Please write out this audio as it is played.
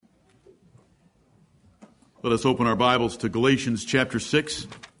Let us open our Bibles to Galatians chapter 6.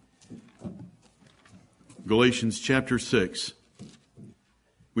 Galatians chapter 6.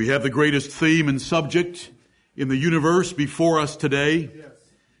 We have the greatest theme and subject in the universe before us today.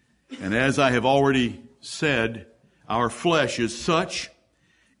 And as I have already said, our flesh is such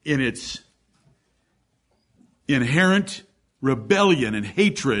in its inherent rebellion and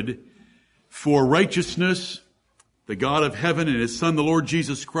hatred for righteousness, the God of heaven and His Son, the Lord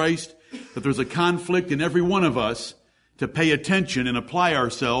Jesus Christ, that there's a conflict in every one of us to pay attention and apply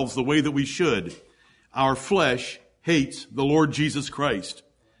ourselves the way that we should. Our flesh hates the Lord Jesus Christ.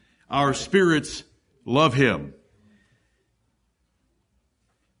 Our spirits love Him.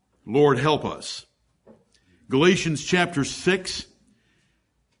 Lord, help us. Galatians chapter 6.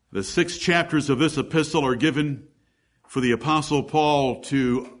 The 6 chapters of this epistle are given for the Apostle Paul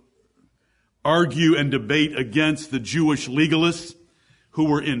to argue and debate against the Jewish legalists who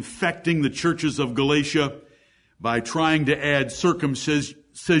were infecting the churches of Galatia by trying to add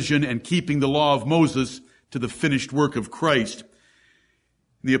circumcision and keeping the law of Moses to the finished work of Christ.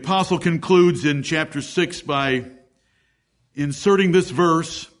 The apostle concludes in chapter 6 by inserting this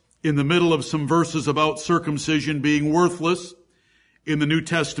verse in the middle of some verses about circumcision being worthless in the New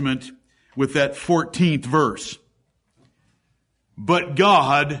Testament with that 14th verse. But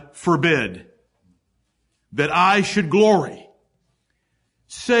God forbid that I should glory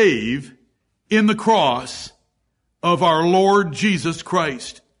save in the cross of our Lord Jesus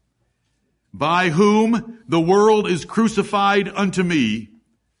Christ, by whom the world is crucified unto me,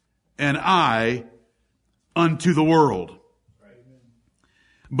 and I unto the world.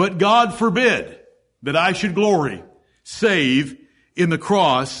 But God forbid that I should glory save in the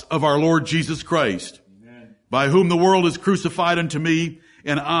cross of our Lord Jesus Christ, by whom the world is crucified unto me,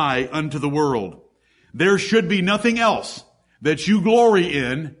 and I unto the world. There should be nothing else that you glory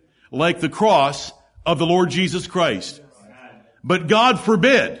in like the cross of the Lord Jesus Christ. But God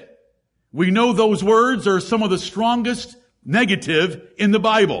forbid. We know those words are some of the strongest negative in the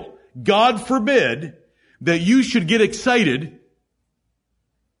Bible. God forbid that you should get excited,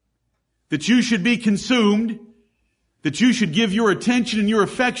 that you should be consumed, that you should give your attention and your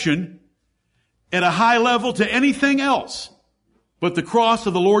affection at a high level to anything else but the cross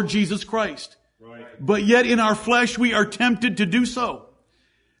of the Lord Jesus Christ. But yet in our flesh we are tempted to do so.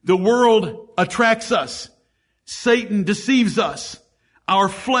 The world attracts us. Satan deceives us. Our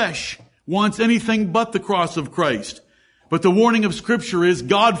flesh wants anything but the cross of Christ. But the warning of Scripture is,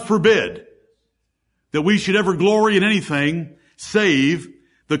 God forbid that we should ever glory in anything save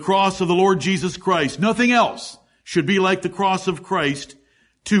the cross of the Lord Jesus Christ. Nothing else should be like the cross of Christ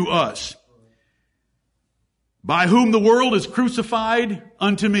to us. By whom the world is crucified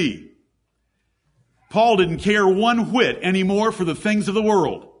unto me. Paul didn't care one whit anymore for the things of the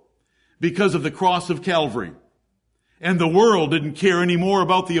world because of the cross of Calvary. And the world didn't care anymore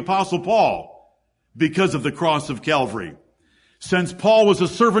about the Apostle Paul because of the cross of Calvary. Since Paul was a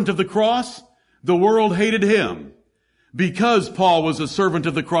servant of the cross, the world hated him. Because Paul was a servant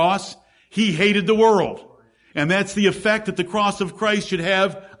of the cross, he hated the world. And that's the effect that the cross of Christ should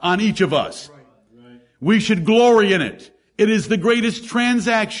have on each of us. We should glory in it. It is the greatest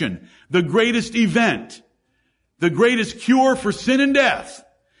transaction, the greatest event, the greatest cure for sin and death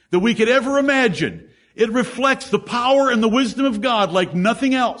that we could ever imagine. It reflects the power and the wisdom of God like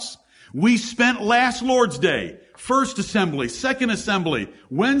nothing else. We spent last Lord's Day, first assembly, second assembly,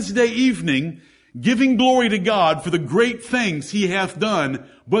 Wednesday evening, giving glory to God for the great things He hath done.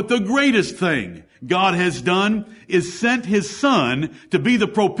 But the greatest thing God has done is sent His Son to be the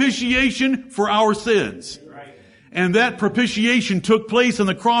propitiation for our sins. And that propitiation took place on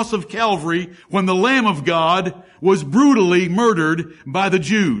the cross of Calvary when the Lamb of God was brutally murdered by the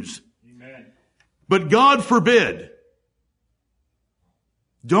Jews. Amen. But God forbid.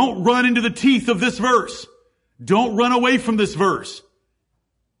 Don't run into the teeth of this verse. Don't run away from this verse.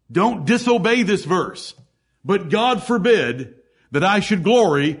 Don't disobey this verse. But God forbid that I should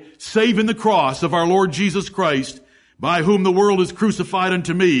glory save in the cross of our Lord Jesus Christ, by whom the world is crucified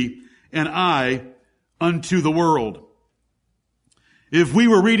unto me, and I unto the world. If we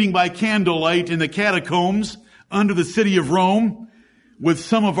were reading by candlelight in the catacombs under the city of Rome, with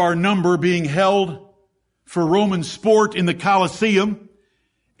some of our number being held for Roman sport in the Colosseum,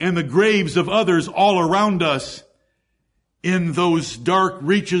 and the graves of others all around us in those dark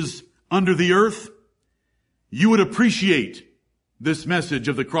reaches under the earth, you would appreciate this message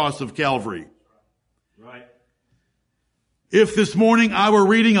of the cross of Calvary. Right. If this morning I were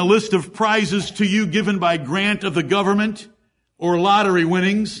reading a list of prizes to you given by grant of the government or lottery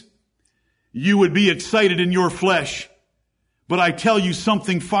winnings, you would be excited in your flesh. But I tell you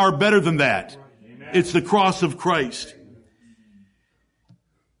something far better than that. Amen. It's the cross of Christ.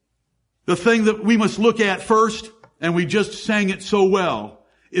 The thing that we must look at first, and we just sang it so well,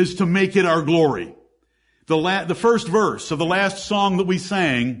 is to make it our glory. The first verse of the last song that we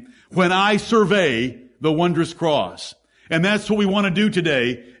sang, when I survey the wondrous cross. And that's what we want to do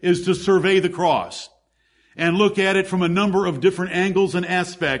today, is to survey the cross and look at it from a number of different angles and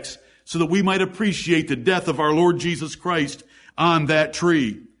aspects so that we might appreciate the death of our Lord Jesus Christ on that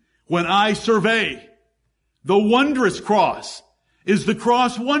tree. When I survey the wondrous cross, is the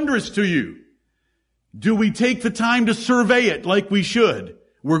cross wondrous to you? Do we take the time to survey it like we should?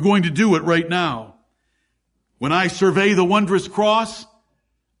 We're going to do it right now. When I survey the wondrous cross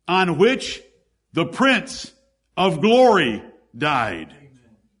on which the Prince of Glory died.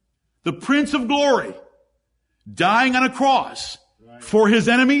 The Prince of Glory dying on a cross for his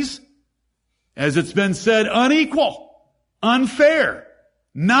enemies, as it's been said, unequal, unfair,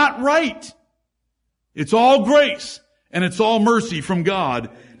 not right. It's all grace and it's all mercy from God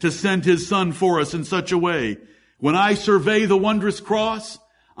to send his Son for us in such a way. When I survey the wondrous cross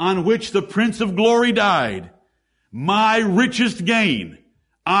on which the Prince of Glory died, my richest gain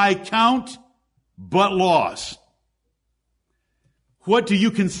I count but loss. What do you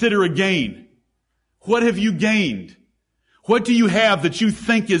consider a gain? What have you gained? What do you have that you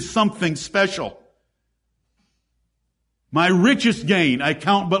think is something special? My richest gain I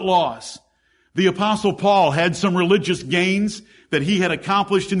count but loss. The Apostle Paul had some religious gains that he had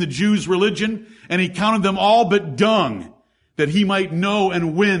accomplished in the Jews' religion, and he counted them all but dung, that he might know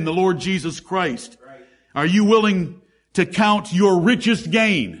and win the Lord Jesus Christ. Right. Are you willing to count your richest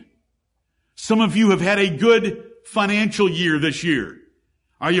gain? Some of you have had a good financial year this year.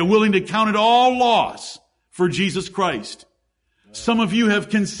 Are you willing to count it all loss for Jesus Christ? Some of you have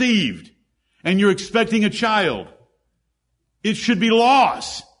conceived and you're expecting a child. It should be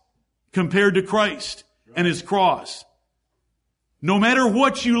loss compared to Christ and his cross. No matter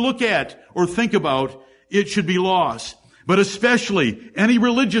what you look at or think about, it should be loss. But especially any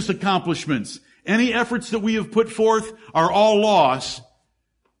religious accomplishments, any efforts that we have put forth are all loss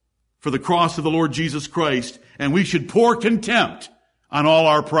for the cross of the Lord Jesus Christ. And we should pour contempt on all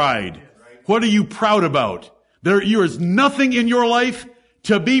our pride. What are you proud about? There is nothing in your life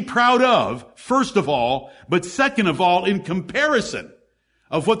to be proud of, first of all, but second of all, in comparison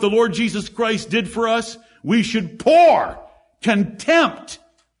of what the Lord Jesus Christ did for us, we should pour contempt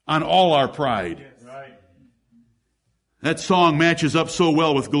on all our pride. That song matches up so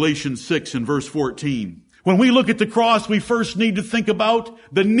well with Galatians 6 and verse 14. When we look at the cross, we first need to think about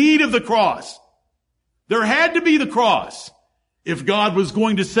the need of the cross. There had to be the cross if God was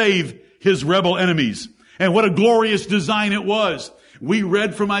going to save his rebel enemies. And what a glorious design it was. We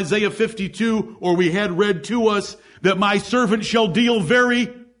read from Isaiah 52, or we had read to us, that my servant shall deal very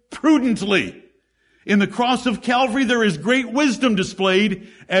prudently. In the cross of Calvary, there is great wisdom displayed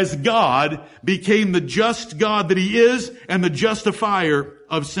as God became the just God that he is and the justifier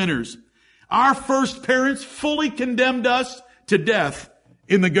of sinners. Our first parents fully condemned us to death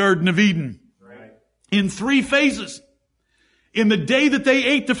in the Garden of Eden. Right. In 3 phases. In the day that they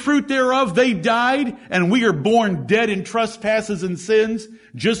ate the fruit thereof, they died, and we are born dead in trespasses and sins,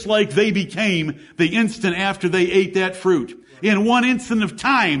 just like they became the instant after they ate that fruit. In one instant of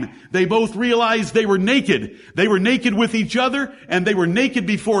time, they both realized they were naked. They were naked with each other, and they were naked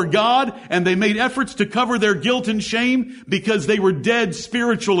before God, and they made efforts to cover their guilt and shame because they were dead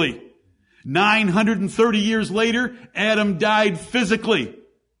spiritually. 930 years later, Adam died physically.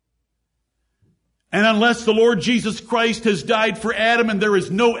 And unless the Lord Jesus Christ has died for Adam, and there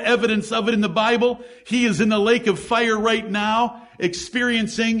is no evidence of it in the Bible, he is in the lake of fire right now,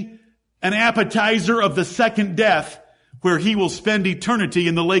 experiencing an appetizer of the second death, where he will spend eternity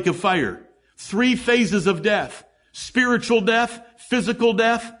in the lake of fire. 3 phases of death: spiritual death, physical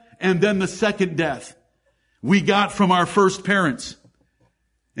death, and then the second death we got from our first parents.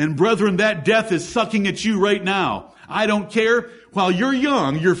 And brethren, that death is sucking at you right now. I don't care. While you're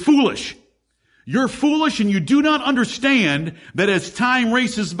young, you're foolish. You're foolish, and you do not understand that as time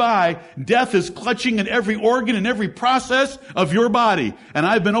races by, death is clutching at every organ and every process of your body. And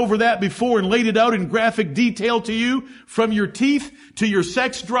I've been over that before and laid it out in graphic detail to you, from your teeth to your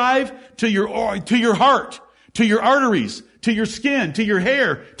sex drive to your heart, to your arteries, to your skin, to your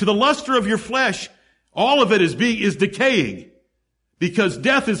hair, to the luster of your flesh. All of it is decaying. Because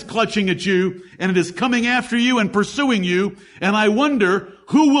death is clutching at you, and it is coming after you and pursuing you. And I wonder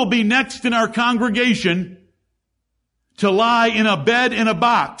who will be next in our congregation to lie in a bed in a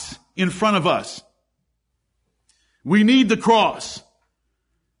box in front of us. We need the cross,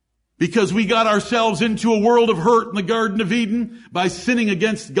 because we got ourselves into a world of hurt in the Garden of Eden by sinning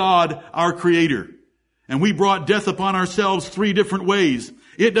against God, our Creator. And we brought death upon ourselves 3 different ways.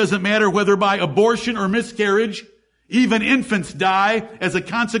 It doesn't matter whether by abortion or miscarriage. Even infants die as a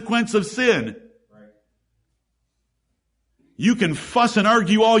consequence of sin. You can fuss and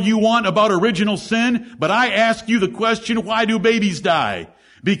argue all you want about original sin, but I ask you the question, why do babies die?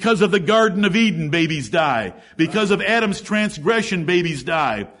 Because of the Garden of Eden, babies die. Because of Adam's transgression, babies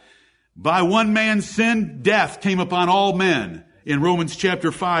die. By one man's sin, death came upon all men. In Romans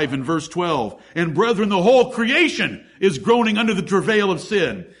chapter 5 and verse 12. And brethren, the whole creation is groaning under the travail of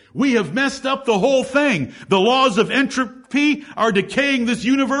sin. We have messed up the whole thing. The laws of entropy are decaying this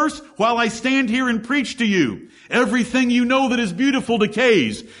universe while I stand here and preach to you. Everything you know that is beautiful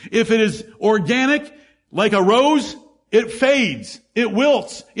decays. If it is organic, like a rose, it fades, it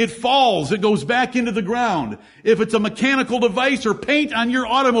wilts, it falls, it goes back into the ground. If it's a mechanical device or paint on your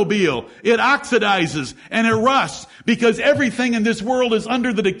automobile, it oxidizes and it rusts, because everything in this world is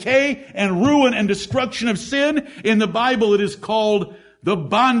under the decay and ruin and destruction of sin. In the Bible, it is called the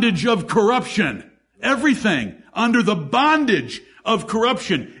bondage of corruption. Everything under the bondage of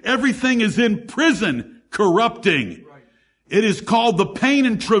corruption. Everything is in prison, corrupting. It is called the pain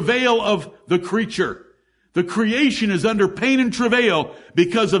and travail of the creature. The creation is under pain and travail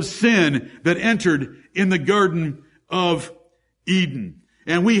because of sin that entered in the Garden of Eden.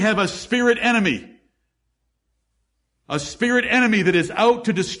 And we have a spirit enemy. A spirit enemy that is out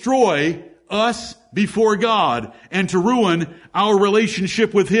to destroy us before God and to ruin our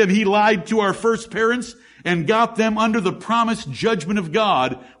relationship with Him. He lied to our first parents and got them under the promised judgment of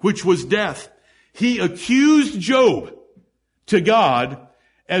God, which was death. He accused Job to God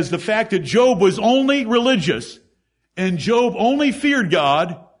as the fact that Job was only religious and Job only feared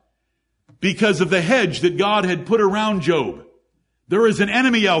God because of the hedge that God had put around Job. There is an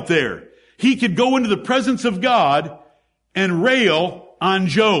enemy out there. He could go into the presence of God and rail on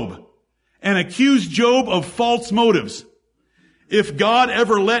Job and accuse Job of false motives. If God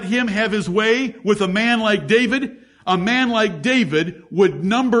ever let him have his way with a man like David would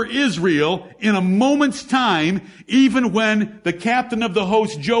number Israel in a moment's time, even when the captain of the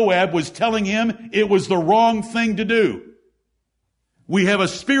host, Joab, was telling him it was the wrong thing to do. We have a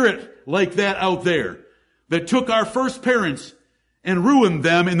spirit like that out there that took our first parents and ruined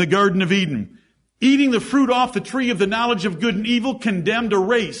them in the Garden of Eden. Eating the fruit off the tree of the knowledge of good and evil condemned a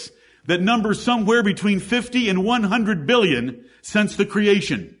race that numbers somewhere between 50 and 100 billion since the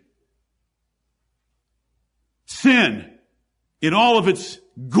creation. Sin, in all of its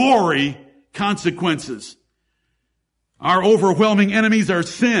gory consequences. Our overwhelming enemies are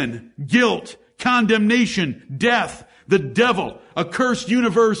sin, guilt, condemnation, death, the devil, a cursed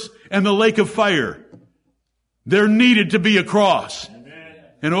universe, and the lake of fire. There needed to be a cross. Amen.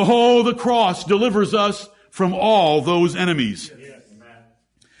 And oh, the cross delivers us from all those enemies. Yes.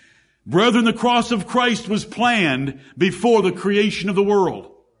 Brethren, the cross of Christ was planned before the creation of the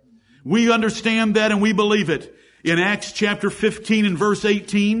world. We understand that and we believe it. In Acts chapter 15 and verse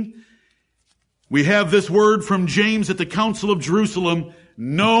 18, we have this word from James at the Council of Jerusalem.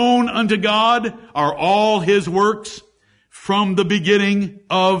 Known unto God are all His works from the beginning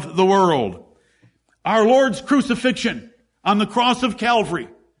of the world. Our Lord's crucifixion on the cross of Calvary.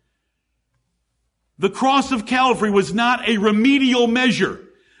 The cross of Calvary was not a remedial measure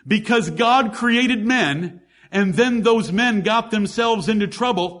because God created men and then those men got themselves into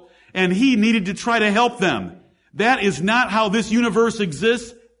trouble and He needed to try to help them. That is not how this universe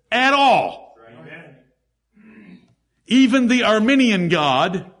exists at all. Amen. Even the Arminian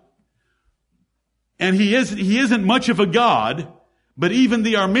God, and he isn't much of a God, but even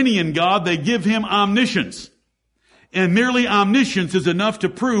the Arminian God, they give Him omniscience. And merely omniscience is enough to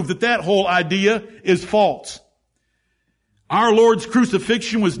prove that that whole idea is false. Our Lord's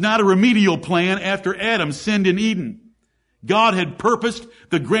crucifixion was not a remedial plan after Adam sinned in Eden. God had purposed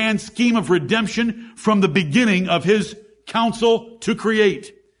the grand scheme of redemption from the beginning of His counsel to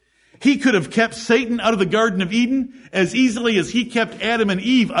create. He could have kept Satan out of the Garden of Eden as easily as He kept Adam and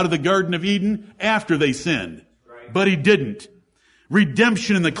Eve out of the Garden of Eden after they sinned. Right. But He didn't.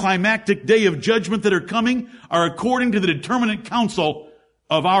 Redemption and the climactic day of judgment that are coming are according to the determinate counsel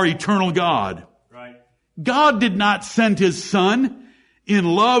of our eternal God. Right. God did not send His Son in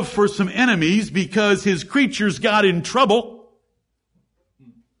love for some enemies because His creatures got in trouble.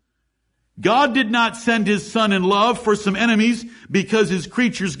 God did not send His Son in love for some enemies because His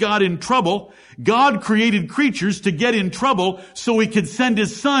creatures got in trouble. God created creatures to get in trouble so He could send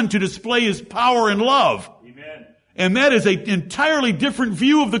His Son to display His power and love. Amen. And that is an entirely different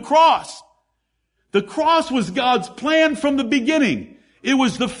view of the cross. The cross was God's plan from the beginning. It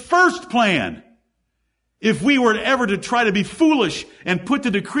was the first plan. If we were ever to try to be foolish and put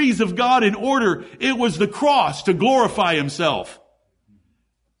the decrees of God in order, it was the cross to glorify himself.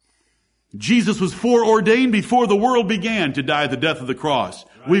 Jesus was foreordained before the world began to die the death of the cross.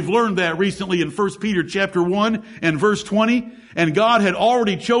 We've learned that recently in 1 Peter chapter 1 and verse 20. And God had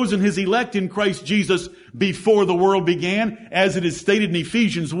already chosen his elect in Christ Jesus before the world began, as it is stated in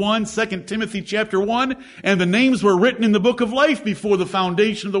Ephesians 1, 2 Timothy chapter 1. And the names were written in the book of life before the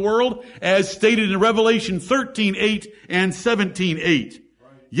foundation of the world, as stated in Revelation 13:8 and 17:8.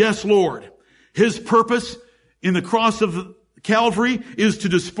 Yes, Lord. His purpose in the cross of Calvary is to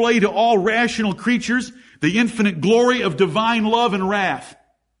display to all rational creatures the infinite glory of divine love and wrath.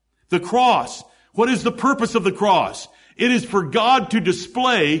 The cross. What is the purpose of the cross? It is for God to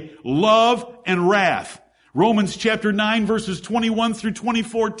display love and wrath. Romans chapter 9 verses 21 through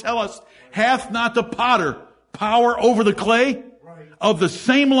 24 tell us, hath not the potter power over the clay of the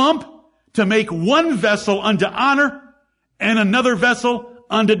same lump to make one vessel unto honor and another vessel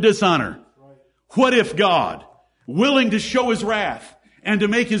unto dishonor? What if God, willing to show his wrath and to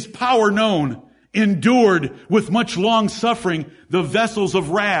make his power known, endured with much long suffering the vessels of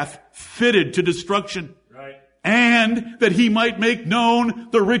wrath fitted to destruction? And that he might make known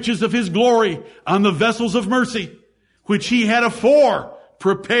the riches of his glory on the vessels of mercy, which he had afore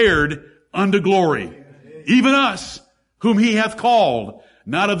prepared unto glory. Even us, whom he hath called,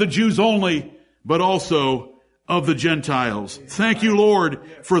 not of the Jews only, but also of the Gentiles. Thank you, Lord,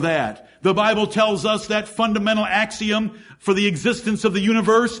 for that. The Bible tells us that fundamental axiom for the existence of the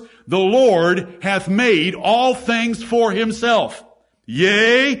universe: the Lord hath made all things for himself.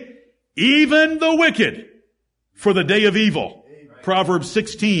 Yea, even the wicked for the day of evil. Proverbs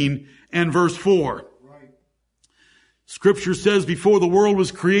 16 and verse 4. Scripture says before the world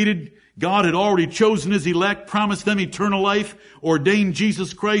was created, God had already chosen his elect, promised them eternal life, ordained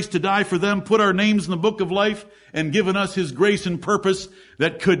Jesus Christ to die for them, put our names in the book of life, and given us his grace and purpose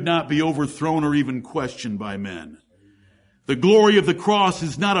that could not be overthrown or even questioned by men. The glory of the cross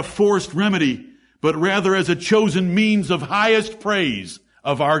is not a forced remedy, but rather as a chosen means of highest praise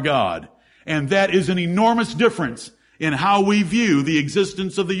of our God. And that is an enormous difference in how we view the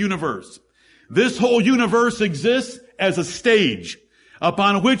existence of the universe. This whole universe exists as a stage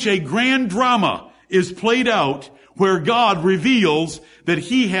upon which a grand drama is played out, where God reveals that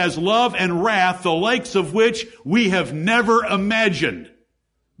he has love and wrath, the likes of which we have never imagined.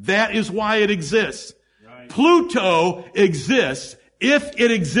 That is why it exists. Right. Pluto exists if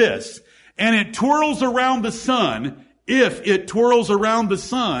it exists, and it twirls around the sun if it twirls around the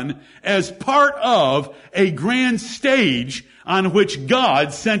sun as part of a grand stage on which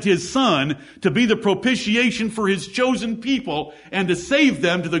God sent his Son to be the propitiation for his chosen people and to save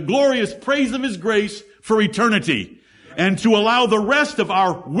them to the glorious praise of his grace for eternity, and to allow the rest of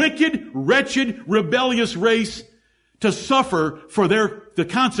our wicked, wretched, rebellious race to suffer for the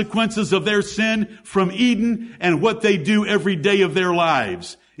consequences of their sin from Eden and what they do every day of their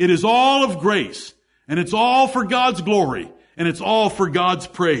lives. It is all of grace. And it's all for God's glory, and it's all for God's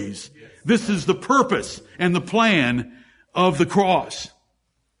praise. This is the purpose and the plan of the cross.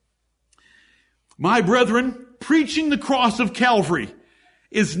 My brethren, preaching the cross of Calvary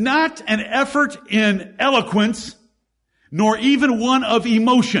is not an effort in eloquence, nor even one of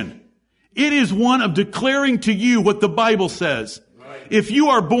emotion. It is one of declaring to you what the Bible says. Right. If you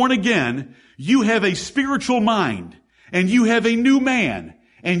are born again, you have a spiritual mind, and you have a new man,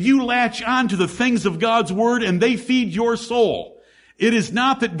 and you latch on to the things of God's word and they feed your soul. It is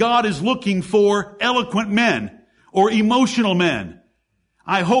not that God is looking for eloquent men or emotional men.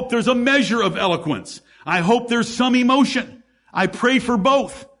 I hope there's a measure of eloquence. I hope there's some emotion. I pray for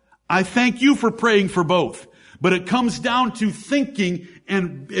both. I thank you for praying for both. But it comes down to thinking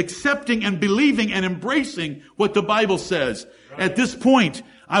and accepting and believing and embracing what the Bible says. At this point,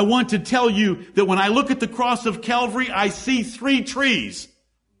 I want to tell you that when I look at the cross of Calvary, I see 3 trees.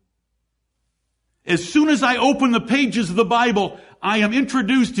 As soon as I open the pages of the Bible, I am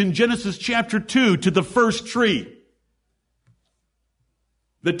introduced in Genesis chapter 2 to the first tree.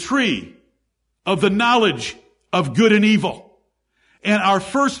 The tree of the knowledge of good and evil. And our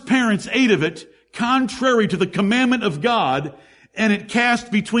first parents ate of it, contrary to the commandment of God, and it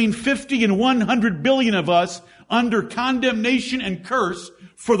cast between 50 and 100 billion of us under condemnation and curse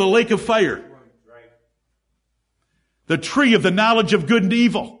for the lake of fire. The tree of the knowledge of good and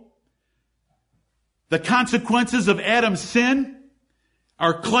evil. The consequences of Adam's sin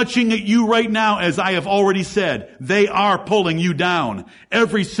are clutching at you right now, as I have already said. They are pulling you down.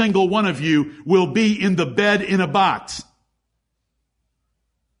 Every single one of you will be in the bed in a box.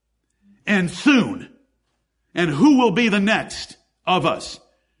 And soon. And who will be the next of us?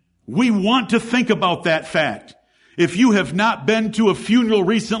 We want to think about that fact. If you have not been to a funeral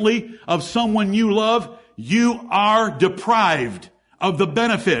recently of someone you love, you are deprived of the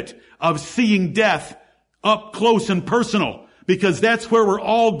benefit of seeing death up close and personal, because that's where we're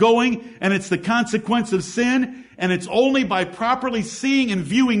all going, and it's the consequence of sin, and it's only by properly seeing and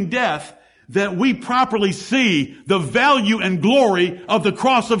viewing death that we properly see the value and glory of the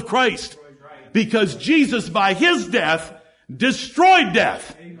cross of Christ. Because Jesus, by his death, destroyed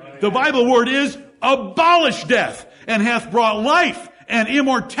death. The Bible word is abolished death, and hath brought life and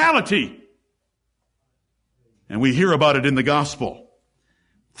immortality. And we hear about it in the gospel.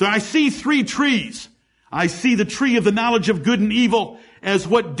 So I see three trees. I see the tree of the knowledge of good and evil as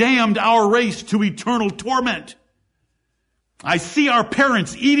what damned our race to eternal torment. I see our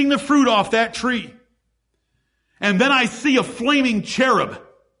parents eating the fruit off that tree. And then I see a flaming cherub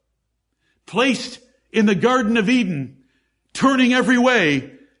placed in the Garden of Eden, turning every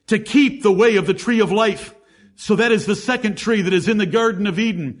way to keep the way of the tree of life. So that is the second tree that is in the Garden of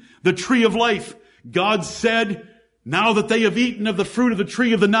Eden, the tree of life. God said, now that they have eaten of the fruit of the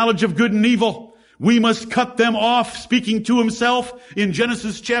tree of the knowledge of good and evil, we must cut them off, speaking to himself in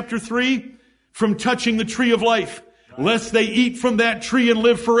Genesis chapter 3, from touching the tree of life, lest they eat from that tree and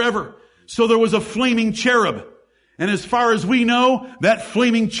live forever. So there was a flaming cherub. And as far as we know, that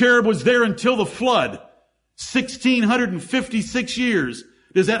flaming cherub was there until the flood. 1,656 years.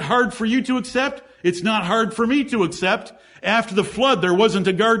 Is that hard for you to accept? It's not hard for me to accept. After the flood, there wasn't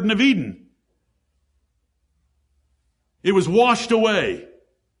a Garden of Eden. It was washed away.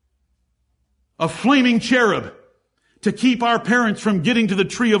 A flaming cherub to keep our parents from getting to the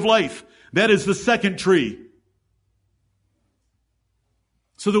tree of life. That is the second tree.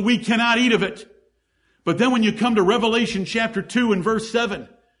 So that we cannot eat of it. But then when you come to Revelation chapter 2 and verse 7,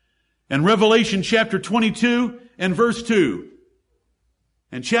 and Revelation chapter 22 and verse 2,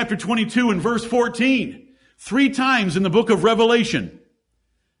 and chapter 22 and verse 14, 3 times in the book of Revelation,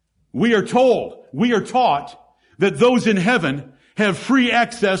 we are taught that those in heaven have free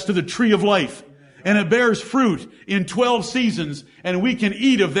access to the tree of life. And it bears fruit in 12 seasons, and we can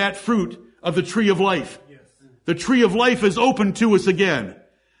eat of that fruit of the tree of life. The tree of life is open to us again.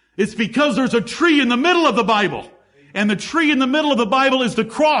 It's because there's a tree in the middle of the Bible. And the tree in the middle of the Bible is the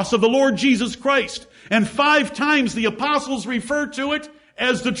cross of the Lord Jesus Christ. And 5 times the apostles refer to it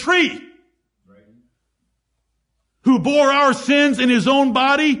as the tree. Who bore our sins in his own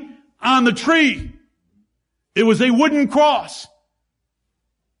body on the tree. It was a wooden cross.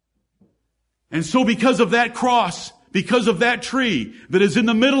 And so because of that cross, because of that tree that is in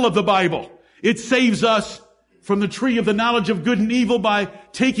the middle of the Bible, it saves us from the tree of the knowledge of good and evil by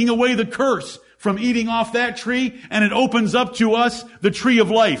taking away the curse from eating off that tree, and it opens up to us the tree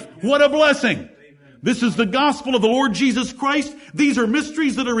of life. What a blessing! This is the gospel of the Lord Jesus Christ. These are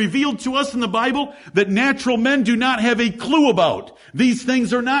mysteries that are revealed to us in the Bible that natural men do not have a clue about. These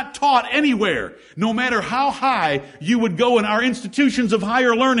things are not taught anywhere. No matter how high you would go in our institutions of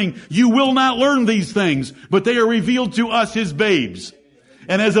higher learning, you will not learn these things, but they are revealed to us, his babes.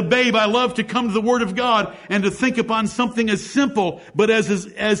 And as a babe, I love to come to the Word of God and to think upon something as simple, but as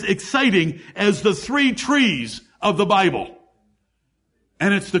exciting as the 3 trees of the Bible.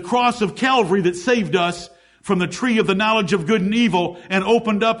 And it's the cross of Calvary that saved us from the tree of the knowledge of good and evil and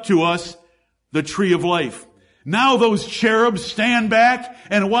opened up to us the tree of life. Now those cherubs stand back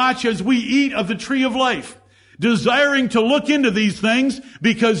and watch as we eat of the tree of life, desiring to look into these things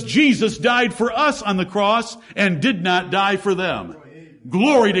because Jesus died for us on the cross and did not die for them.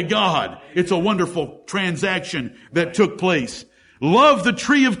 Glory to God. It's a wonderful transaction that took place. Love the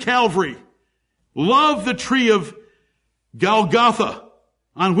tree of Calvary. Love the tree of Golgotha,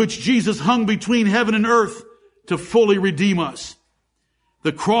 on which Jesus hung between heaven and earth to fully redeem us.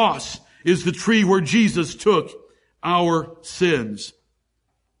 The cross is the tree where Jesus took our sins.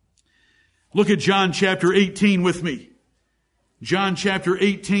 Look at John chapter 18 with me. John chapter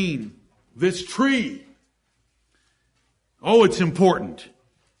 18. This tree. Oh, it's important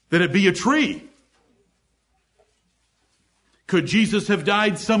that it be a tree. Could Jesus have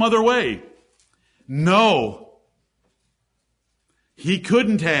died some other way? No. He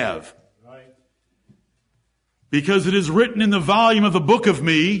couldn't have. Because it is written in the volume of the book of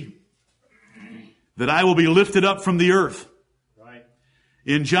me that I will be lifted up from the earth.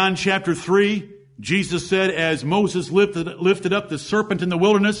 In John chapter 3, Jesus said, as Moses lifted up the serpent in the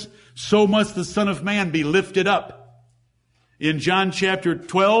wilderness, so must the Son of Man be lifted up. In John chapter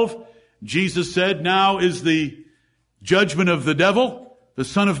 12, Jesus said, now is the judgment of the devil. The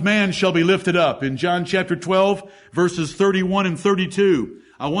Son of Man shall be lifted up. In John chapter 12, verses 31 and 32.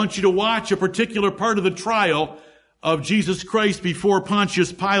 I want you to watch a particular part of the trial of Jesus Christ before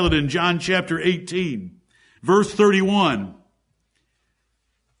Pontius Pilate in John chapter 18. Verse 31.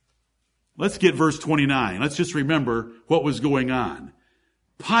 Let's get verse 29. Let's just remember what was going on.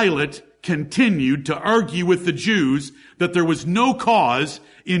 Pilate continued to argue with the Jews that there was no cause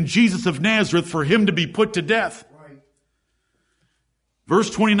in Jesus of Nazareth for him to be put to death. Right.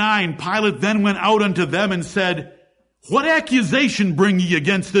 Verse 29, Pilate then went out unto them and said, What accusation bring ye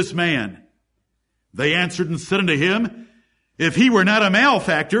against this man? They answered and said unto him, If he were not a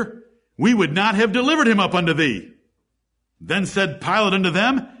malefactor, we would not have delivered him up unto thee. Then said Pilate unto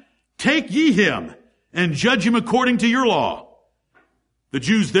them, Take ye him, and judge him according to your law. The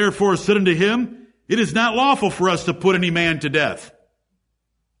Jews therefore said unto him, It is not lawful for us to put any man to death.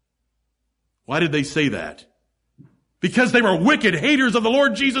 Why did they say that? Because they were wicked haters of the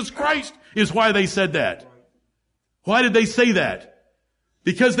Lord Jesus Christ, is why they said that. Why did they say that?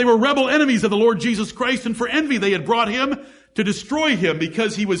 Because they were rebel enemies of the Lord Jesus Christ, and for envy they had brought him to destroy him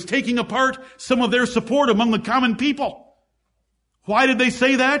because he was taking apart some of their support among the common people. Why did they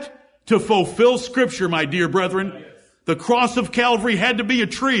say that? To fulfill Scripture, my dear brethren. The cross of Calvary had to be a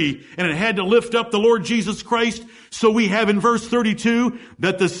tree, and it had to lift up the Lord Jesus Christ. So we have in verse 32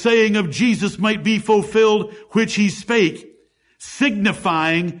 that the saying of Jesus might be fulfilled, which he spake,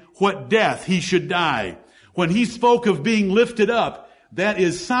 signifying what death he should die. When he spoke of being lifted up, that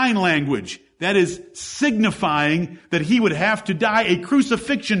is sign language. That is signifying that he would have to die a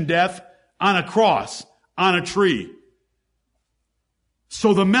crucifixion death on a cross, on a tree.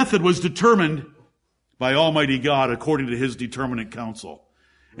 So the method was determined by Almighty God according to his determinate counsel.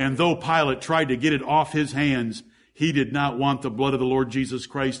 And though Pilate tried to get it off his hands, he did not want the blood of the Lord Jesus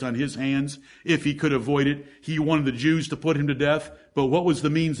Christ on his hands if he could avoid it. He wanted the Jews to put him to death. But what was the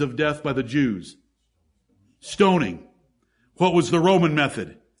means of death by the Jews? Stoning. What was the Roman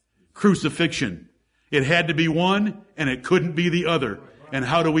method? Crucifixion. It had to be one and it couldn't be the other. And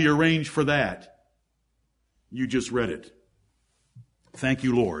how do we arrange for that? You just read it. Thank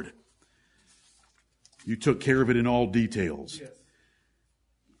you, Lord. You took care of it in all details. Yes.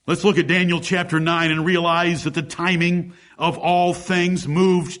 Let's look at Daniel chapter 9 and realize that the timing of all things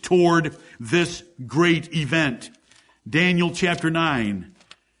moved toward this great event. Daniel chapter 9,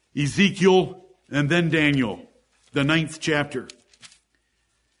 Ezekiel, and then Daniel, the 9th chapter.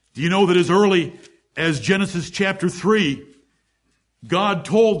 Do you know that as early as Genesis chapter 3, God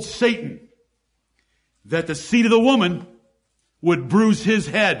told Satan that the seed of the woman would bruise his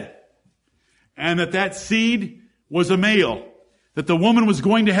head, and that seed was a male, that the woman was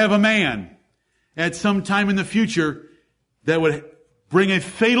going to have a man at some time in the future that would bring a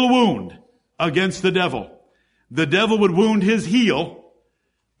fatal wound against the devil. The devil would wound his heel,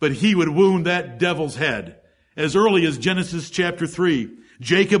 but he would wound that devil's head. As early as Genesis chapter 3,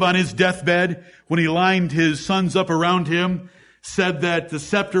 Jacob on his deathbed, when he lined his sons up around him, said that the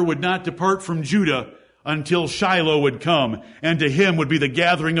scepter would not depart from Judah until Shiloh would come, and to him would be the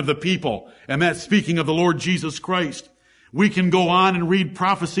gathering of the people. And that's speaking of the Lord Jesus Christ. We can go on and read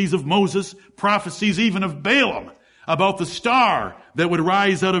prophecies of Moses, prophecies even of Balaam, about the star that would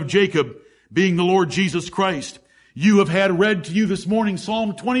rise out of Jacob, being the Lord Jesus Christ. You have had read to you this morning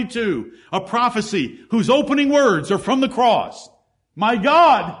Psalm 22, a prophecy whose opening words are from the cross. My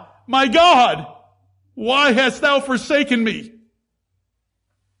God, why hast thou forsaken me?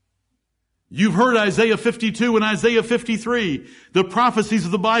 You've heard Isaiah 52 and Isaiah 53, the prophecies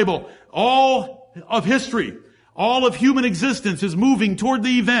of the Bible. All of history, all of human existence was moving toward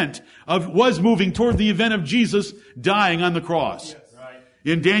the event of Jesus dying on the cross. Yes, right.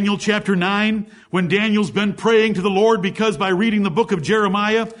 In Daniel chapter 9, when Daniel's been praying to the Lord because by reading the book of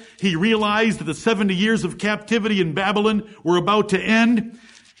Jeremiah, he realized that the 70 years of captivity in Babylon were about to end,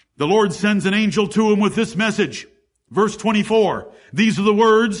 the Lord sends an angel to him with this message. Verse 24, these are the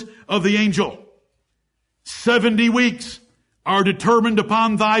words of the angel. 70 weeks are determined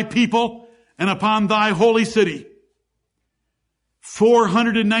upon thy people and upon thy holy city.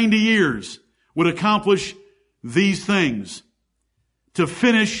 490 years would accomplish these things to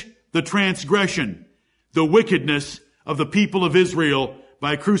finish the transgression, the wickedness of the people of Israel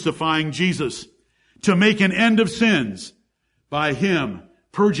by crucifying Jesus, to make an end of sins by him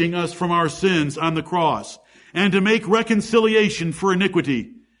purging us from our sins on the cross, and to make reconciliation for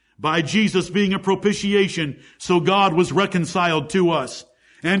iniquity by Jesus being a propitiation, so God was reconciled to us,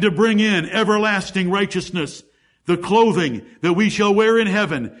 and to bring in everlasting righteousness. The clothing that we shall wear in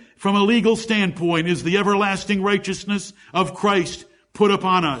heaven from a legal standpoint is the everlasting righteousness of Christ put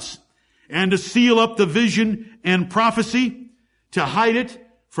upon us, and to seal up the vision and prophecy, to hide it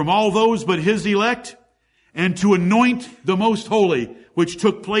from all those but his elect, and to anoint the most holy, which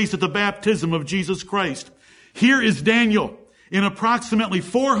took place at the baptism of Jesus Christ. Here is Daniel in approximately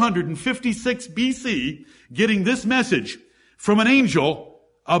 456 BC getting this message from an angel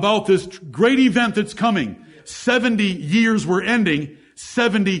about this great event that's coming. 70 years were ending,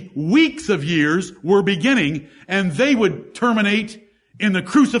 70 weeks of years were beginning, and they would terminate in the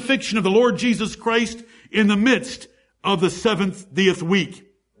crucifixion of the Lord Jesus Christ in the midst of the 70th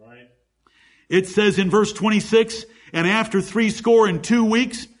week. Right. It says in verse 26, and after 62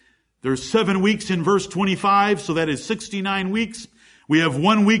 weeks, there's 7 weeks in verse 25, so that is 69 weeks. We have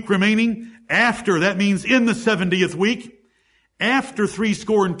 1 week remaining. After, that means in the 70th week, after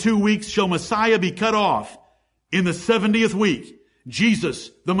 62 weeks shall Messiah be cut off. In the 70th week,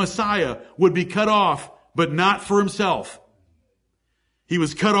 Jesus, the Messiah, would be cut off, but not for himself. He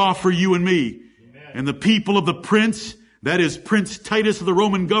was cut off for you and me. Amen. And the people of the prince, that is Prince Titus of the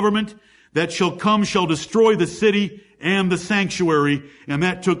Roman government, that shall come shall destroy the city and the sanctuary. And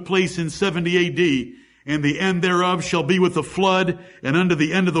that took place in 70 AD. And the end thereof shall be with the flood, and unto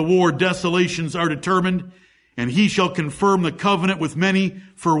the end of the war desolations are determined. And he shall confirm the covenant with many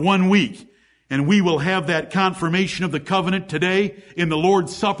for 1 week. And we will have that confirmation of the covenant today in the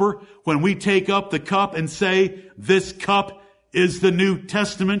Lord's Supper when we take up the cup and say, this cup is the New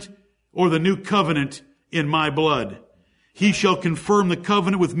Testament or the new covenant in my blood. He shall confirm the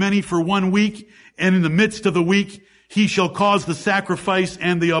covenant with many for 1 week, and in the midst of the week he shall cause the sacrifice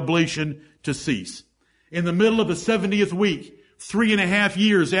and the oblation to cease. In the middle of the 70th week, 3.5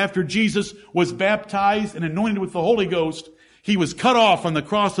 years after Jesus was baptized and anointed with the Holy Ghost, he was cut off on the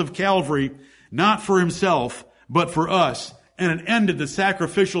cross of Calvary, not for himself, but for us. And it ended the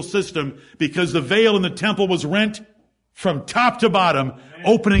sacrificial system because the veil in the temple was rent from top to bottom,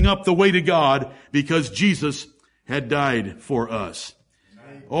 opening up the way to God because Jesus had died for us.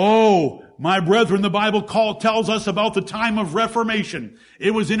 Oh, my brethren, the Bible tells us about the time of Reformation.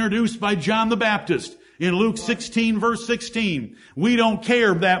 It was introduced by John the Baptist in Luke 16, verse 16. We don't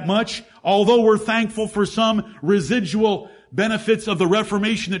care that much, although we're thankful for some residual benefits of the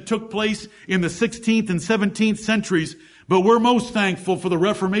Reformation that took place in the 16th and 17th centuries. But we're most thankful for the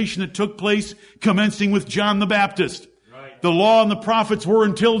Reformation that took place commencing with John the Baptist. Right. The law and the prophets were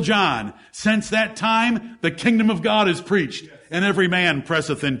until John. Since that time, the kingdom of God is preached, and every man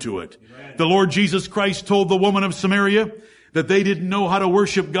presseth into it. Right. The Lord Jesus Christ told the woman of Samaria that they didn't know how to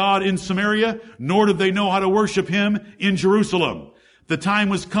worship God in Samaria, nor did they know how to worship him in Jerusalem. The time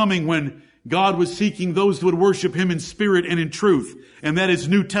was coming when God was seeking those who would worship him in spirit and in truth. And that is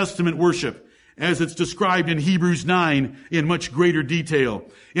New Testament worship, as it's described in Hebrews 9 in much greater detail.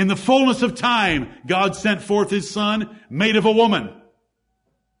 In the fullness of time, God sent forth his Son, made of a woman.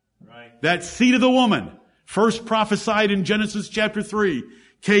 Right. That seed of the woman, first prophesied in Genesis chapter 3,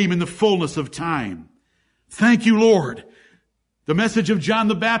 came in the fullness of time. Thank you, Lord. The message of John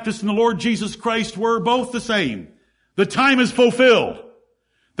the Baptist and the Lord Jesus Christ were both the same. The time is fulfilled.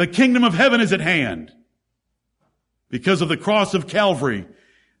 The kingdom of heaven is at hand because of the cross of Calvary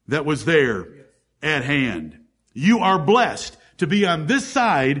that was there at hand. You are blessed to be on this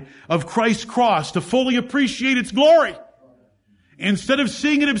side of Christ's cross to fully appreciate its glory. Instead of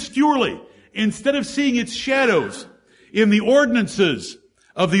seeing it obscurely, instead of seeing its shadows in the ordinances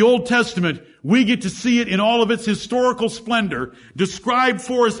of the Old Testament, we get to see it in all of its historical splendor, described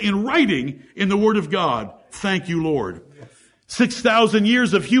for us in writing in the Word of God. Thank you, Lord. 6,000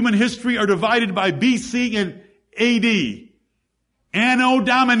 years of human history are divided by BC and AD. Anno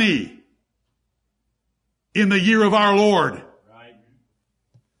Domini. In the year of our Lord.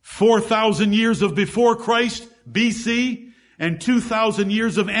 4,000 years of before Christ, BC, and 2,000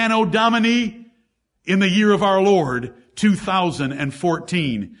 years of Anno Domini in the year of our Lord,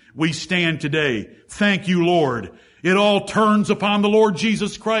 2014. We stand today. Thank you, Lord. It all turns upon the Lord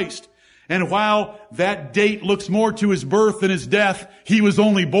Jesus Christ. And while that date looks more to his birth than his death, he was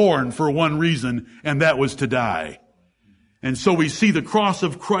only born for one reason, and that was to die. And so we see the cross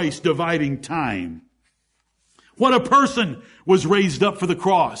of Christ dividing time. What a person was raised up for the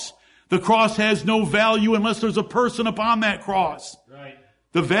cross. The cross has no value unless there's a person upon that cross. Right.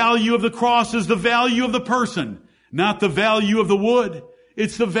 The value of the cross is the value of the person, not the value of the wood.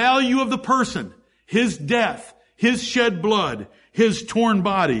 It's the value of the person, his death, his shed blood, his torn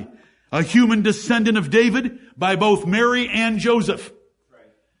body. A human descendant of David by both Mary and Joseph. Right.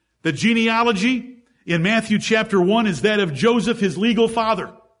 The genealogy in Matthew chapter 1 is that of Joseph, his legal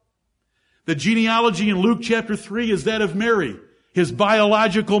father. The genealogy in Luke chapter 3 is that of Mary, his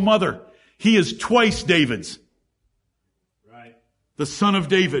biological mother. He is twice David's. Right. The son of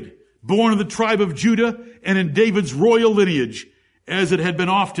David, born of the tribe of Judah and in David's royal lineage, as it had been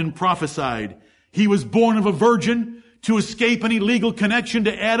often prophesied. He was born of a virgin to escape any legal connection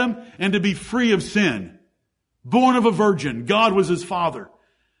to Adam and to be free of sin. born of a virgin. God was his father.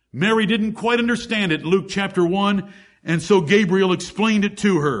 Mary didn't quite understand it in Luke chapter 1, and so Gabriel explained it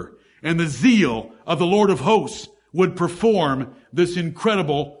to her. And the zeal of the Lord of hosts would perform this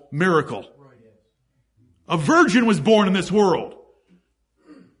incredible miracle. A virgin was born in this world.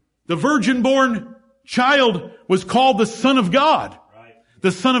 The virgin-born child was called the Son of God.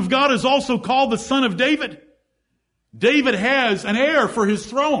 The Son of God is also called the Son of David. David has an heir for his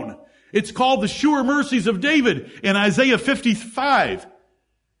throne. It's called the sure mercies of David in Isaiah 55.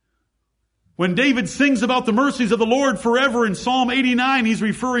 When David sings about the mercies of the Lord forever in Psalm 89, he's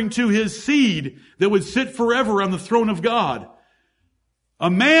referring to his seed that would sit forever on the throne of God.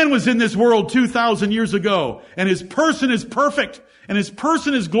 A man was in this world 2,000 years ago, and his person is perfect, and his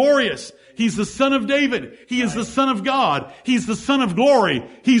person is glorious. He's the Son of David. He is the Son of God. He's the Son of glory.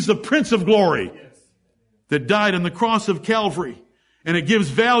 He's the Prince of glory that died on the cross of Calvary, and it gives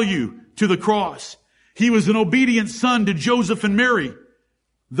value to the cross. He was an obedient son to Joseph and Mary,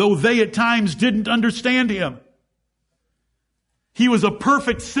 though they at times didn't understand him. He was a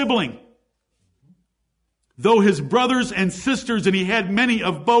perfect sibling, though his brothers and sisters, and he had many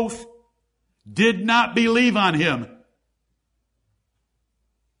of both, did not believe on him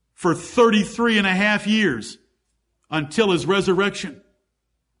for 33 and a half years until his resurrection.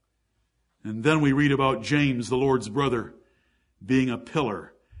 And then we read about James, the Lord's brother, being a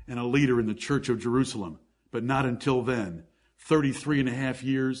pillar and a leader in the church of Jerusalem. But not until then. 33 and a half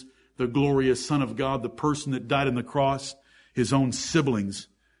years, the glorious Son of God, the person that died on the cross, his own siblings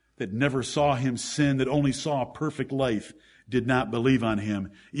that never saw him sin, that only saw a perfect life, did not believe on him,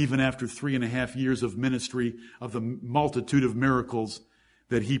 even after 3.5 years of ministry, of the multitude of miracles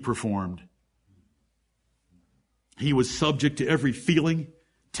that he performed. He was subject to every feeling,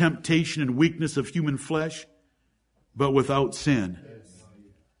 temptation, and weakness of human flesh, but without sin.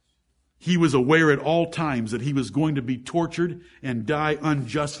 He was aware at all times that he was going to be tortured and die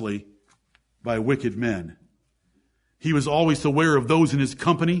unjustly by wicked men. He was always aware of those in his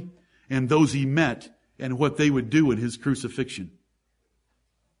company and those he met and what they would do in his crucifixion.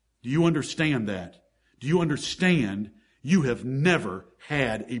 Do you understand that? Do you understand you have never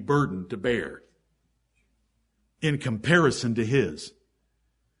had a burden to bear in comparison to his?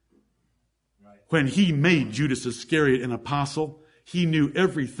 When he made Judas Iscariot an apostle, he knew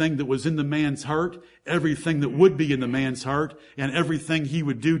everything that was in the man's heart, everything that would be in the man's heart, and everything he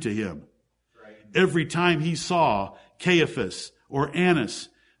would do to him. Every time he saw Caiaphas or Annas,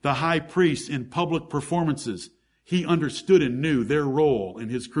 the high priest, in public performances, he understood and knew their role in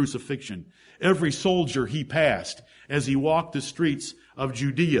his crucifixion. Every soldier he passed as he walked the streets of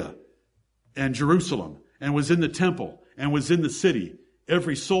Judea and Jerusalem and was in the temple and was in the city,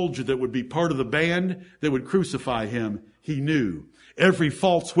 every soldier that would be part of the band that would crucify him, he knew. Every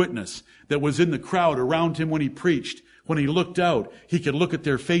false witness that was in the crowd around him when he preached, when he looked out, he could look at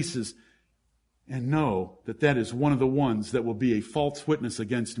their faces and know that that is one of the ones that will be a false witness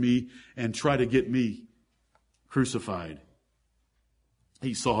against me and try to get me crucified.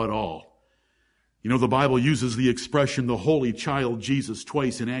 He saw it all. You know, the Bible uses the expression, the Holy Child Jesus,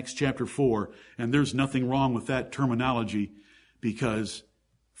 twice in Acts chapter 4, and there's nothing wrong with that terminology, because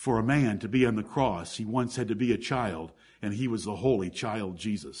for a man to be on the cross, he once had to be a child, and he was the Holy Child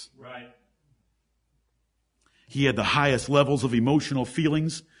Jesus. Right. He had the highest levels of emotional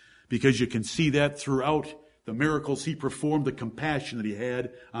feelings, because you can see that throughout the miracles he performed, the compassion that he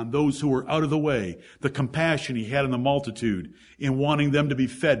had on those who were out of the way, the compassion he had on the multitude in wanting them to be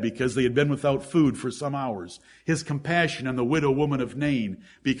fed because they had been without food for some hours, his compassion on the widow woman of Nain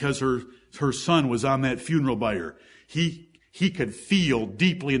because her son was on that funeral bier. He could feel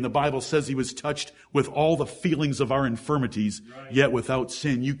deeply, and the Bible says he was touched with all the feelings of our infirmities, yet without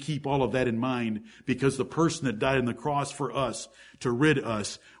sin. You keep all of that in mind, because the person that died on the cross for us, to rid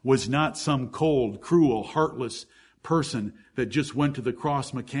us, was not some cold, cruel, heartless person that just went to the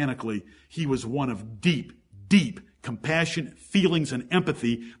cross mechanically. He was one of deep, deep compassion, feelings, and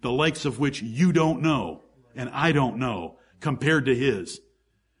empathy, the likes of which you don't know, and I don't know, compared to his.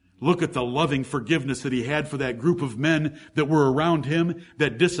 Look at the loving forgiveness that he had for that group of men that were around him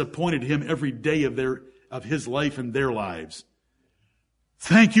that disappointed him every day of his life and their lives.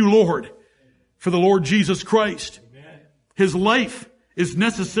 Thank you, Lord, for the Lord Jesus Christ. Amen. His life is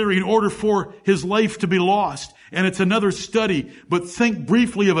necessary in order for his life to be lost. And it's another study, but think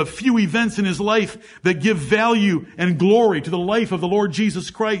briefly of a few events in his life that give value and glory to the life of the Lord Jesus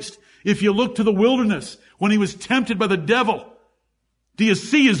Christ. If you look to the wilderness, when he was tempted by the devil, do you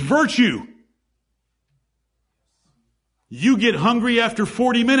see his virtue? You get hungry after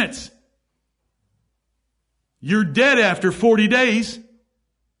 40 minutes. You're dead after 40 days.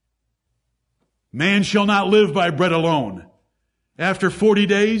 Man shall not live by bread alone. After 40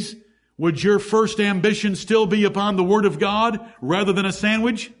 days, would your first ambition still be upon the Word of God rather than a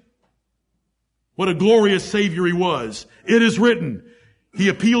sandwich? What a glorious Savior He was. It is written. He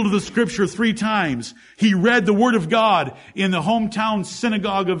appealed to the Scripture 3 times. He read the Word of God in the hometown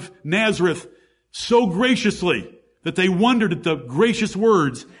synagogue of Nazareth so graciously that they wondered at the gracious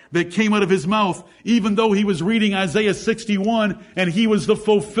words that came out of His mouth, even though He was reading Isaiah 61 and He was the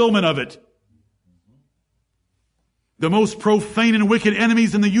fulfillment of it. The most profane and wicked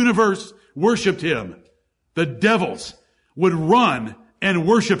enemies in the universe worshiped Him. The devils would run and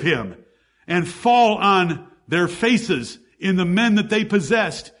worship Him and fall on their faces in the men that they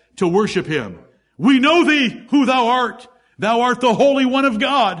possessed to worship Him. We know Thee, who Thou art. Thou art the Holy One of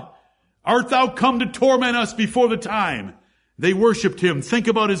God. Art Thou come to torment us before the time? They worshiped Him. Think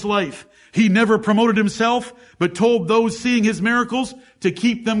about His life. He never promoted Himself, but told those seeing His miracles to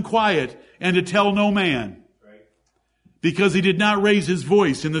keep them quiet and to tell no man. Because He did not raise His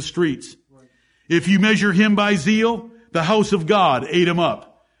voice in the streets. If you measure Him by zeal, the house of God ate Him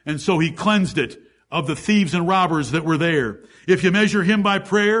up. And so He cleansed it of the thieves and robbers that were there. If you measure Him by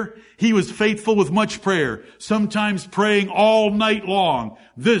prayer, He was faithful with much prayer, sometimes praying all night long.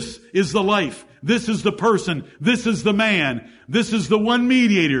 This is the life. This is the person. This is the man. This is the one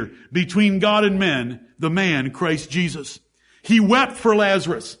mediator between God and men, the man, Christ Jesus. He wept for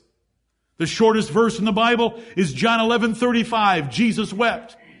Lazarus. The shortest verse in the Bible is John 11:35. Jesus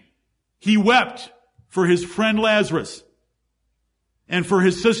wept. He wept for His friend Lazarus and for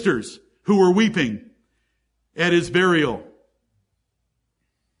His sisters who were weeping at His burial.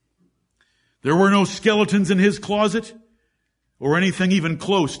 There were no skeletons in His closet or anything even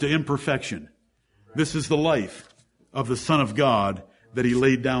close to imperfection. This is the life of the Son of God that He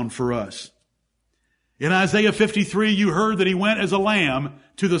laid down for us. In Isaiah 53, you heard that He went as a lamb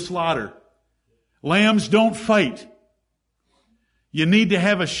to the slaughter. Lambs don't fight. You need to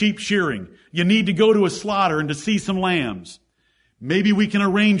have a sheep shearing. You need to go to a slaughter and to see some lambs. Maybe we can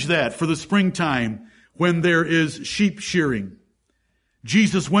arrange that for the springtime when there is sheep shearing.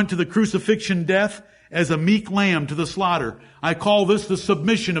 Jesus went to the crucifixion death as a meek lamb to the slaughter. I call this the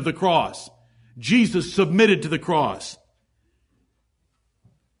submission of the cross. Jesus submitted to the cross.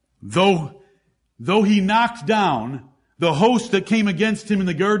 Though He knocked down the host that came against Him in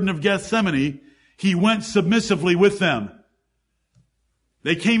the Garden of Gethsemane, He went submissively with them.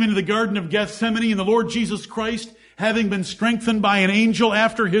 They came into the Garden of Gethsemane, and the Lord Jesus Christ, having been strengthened by an angel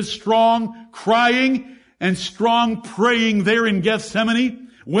after His strong crying and strong praying there in Gethsemane,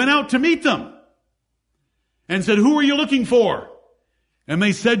 went out to meet them and said, "Who are you looking for?" And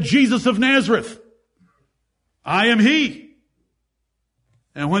they said, "Jesus of Nazareth. I am He."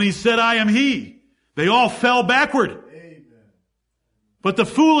 And when He said, "I am He," they all fell backward. But the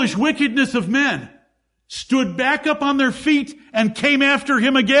foolish wickedness of men stood back up on their feet and came after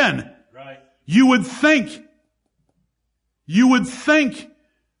Him again. Right. You would think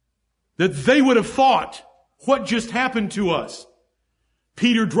that they would have thought, what just happened to us?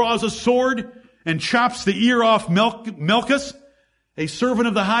 Peter draws a sword and chops the ear off Malchus, a servant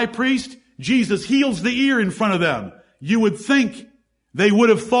of the high priest. Jesus heals the ear in front of them. You would think they would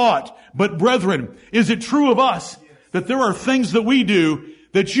have thought. But brethren, is it true of us that there are things that we do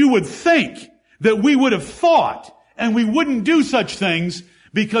that you would think that we would have thought, and we wouldn't do such things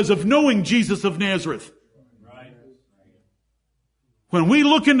because of knowing Jesus of Nazareth? Right. When we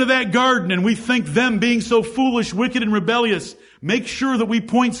look into that garden and we think them being so foolish, wicked, and rebellious, make sure that we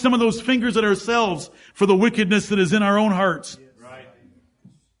point some of those fingers at ourselves for the wickedness that is in our own hearts. Right.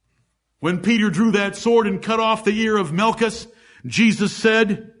 When Peter drew that sword and cut off the ear of Malchus, Jesus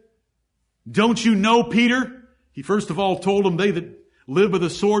said, "Don't you know, Peter?" He first of all told him, "They that live by the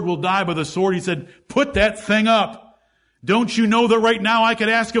sword will die by the sword." He said, "Put that thing up. Don't you know that right now I could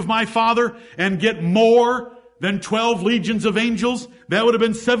ask of my Father and get more than 12 legions of angels? That would have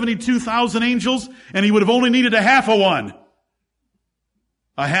been 72,000 angels, and He would have only needed a half of one.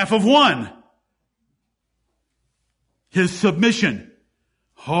 A half of one." His submission.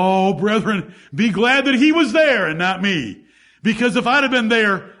 Oh, brethren, be glad that He was there and not me. Because if I'd have been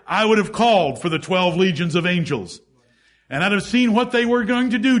there, I would have called for the 12 legions of angels. And I'd have seen what they were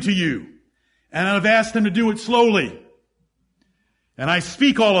going to do to you. And I'd have asked them to do it slowly. And I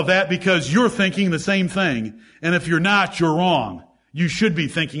speak all of that because you're thinking the same thing. And if you're not, you're wrong. You should be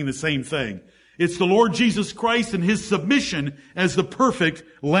thinking the same thing. It's the Lord Jesus Christ and His submission as the perfect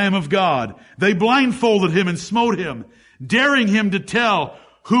Lamb of God. They blindfolded Him and smote Him, daring Him to tell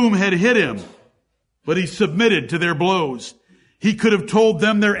whom had hit Him. But He submitted to their blows. He could have told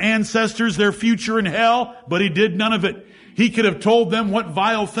them their ancestors, their future in hell, but he did none of it. He could have told them what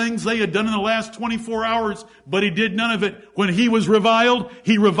vile things they had done in the last 24 hours, but he did none of it. When he was reviled,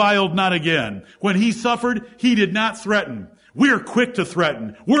 he reviled not again. When he suffered, he did not threaten. We're quick to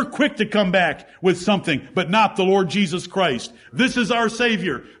threaten. We're quick to come back with something, but not the Lord Jesus Christ. This is our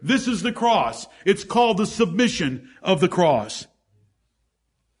Savior. This is the cross. It's called the submission of the cross.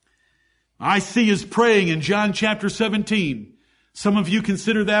 I see his praying in John chapter 17. Some of you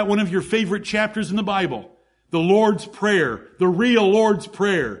consider that one of your favorite chapters in the Bible. The Lord's Prayer, the real Lord's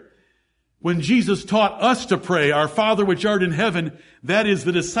Prayer. When Jesus taught us to pray, Our Father which art in heaven, that is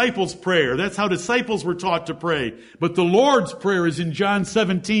the disciples' prayer. That's how disciples were taught to pray. But the Lord's Prayer is in John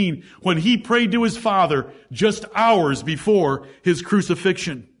 17, when he prayed to his Father just hours before his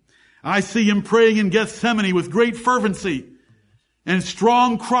crucifixion. I see him praying in Gethsemane with great fervency and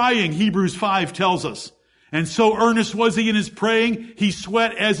strong crying, Hebrews 5 tells us. And so earnest was he in his praying, he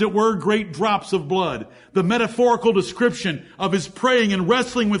sweat, as it were, great drops of blood. The metaphorical description of his praying and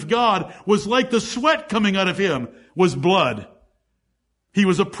wrestling with God was like the sweat coming out of him was blood. He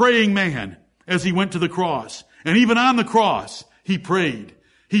was a praying man as he went to the cross. And even on the cross, he prayed.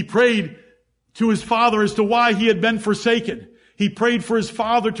 He prayed to his Father as to why he had been forsaken. He prayed for his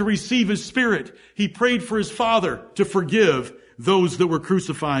Father to receive his Spirit. He prayed for his Father to forgive those that were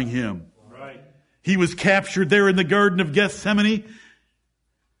crucifying him. He was captured there in the Garden of Gethsemane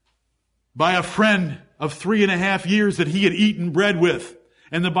by a friend of 3.5 years that he had eaten bread with.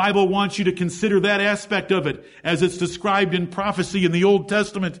 And the Bible wants you to consider that aspect of it as it's described in prophecy in the Old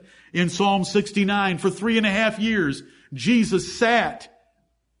Testament in Psalm 69. For 3.5 years, Jesus sat,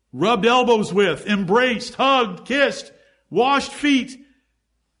 rubbed elbows with, embraced, hugged, kissed, washed feet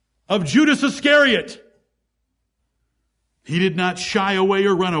of Judas Iscariot. He did not shy away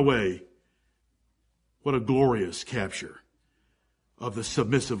or run away. What a glorious capture of the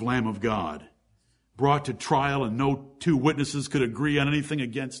submissive Lamb of God, brought to trial and no two witnesses could agree on anything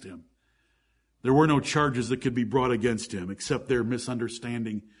against him. There were no charges that could be brought against him except their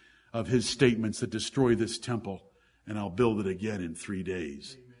misunderstanding of his statements that destroy this temple and I'll build it again in 3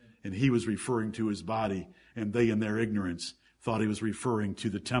 days. Amen. And he was referring to his body, and they in their ignorance thought he was referring to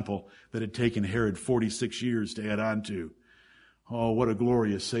the temple that had taken Herod 46 years to add on to. Oh, what a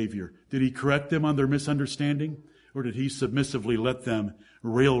glorious Savior. Did he correct them on their misunderstanding? Or did he submissively let them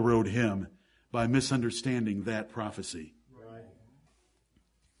railroad him by misunderstanding that prophecy? Right.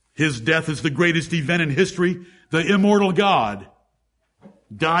 His death is the greatest event in history. The immortal God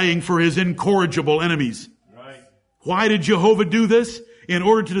dying for his incorrigible enemies. Right. Why did Jehovah do this? In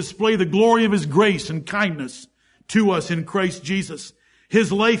order to display the glory of his grace and kindness to us in Christ Jesus.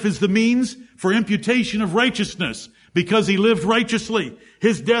 His life is the means for imputation of righteousness, because he lived righteously.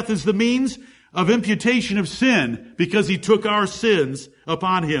 His death is the means of imputation of sin, because he took our sins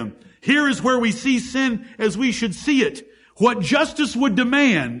upon him. Here is where we see sin as we should see it. What justice would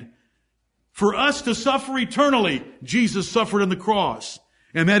demand for us to suffer eternally, Jesus suffered on the cross.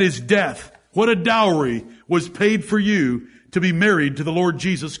 And that is death. What a dowry was paid for you to be married to the Lord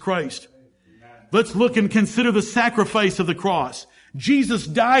Jesus Christ. Let's look and consider the sacrifice of the cross. Jesus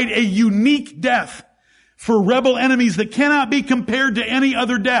died a unique death for rebel enemies that cannot be compared to any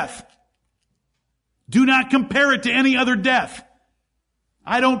other death. Do not compare it to any other death.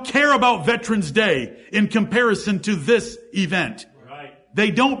 I don't care about Veterans Day in comparison to this event. Right.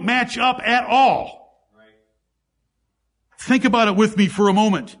 They don't match up at all. Right. Think about it with me for a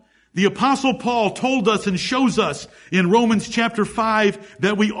moment. The Apostle Paul told us and shows us in Romans chapter 5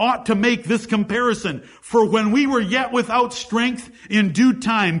 that we ought to make this comparison. For when we were yet without strength, in due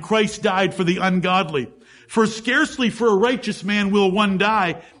time Christ died for the ungodly. For scarcely for a righteous man will one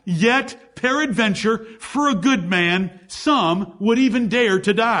die, yet peradventure for a good man some would even dare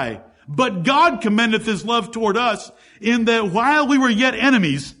to die. But God commendeth his love toward us, in that while we were yet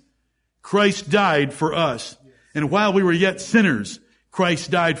enemies, Christ died for us. And while we were yet sinners,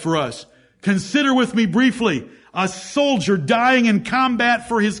 Christ died for us. Consider with me briefly, a soldier dying in combat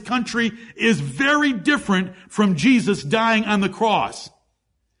for his country is very different from Jesus dying on the cross.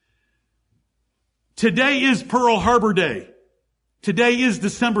 Today is Pearl Harbor Day. Today is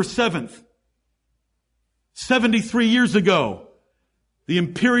December 7th. 73 years ago, the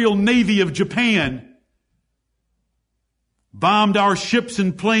Imperial Navy of Japan bombed our ships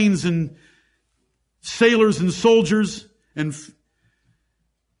and planes and sailors and soldiers and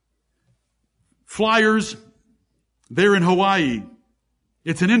flyers there in Hawaii.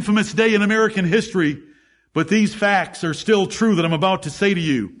 It's an infamous day in American history, but these facts are still true that I'm about to say to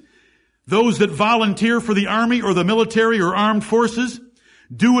you. Those that volunteer for the army or the military or armed forces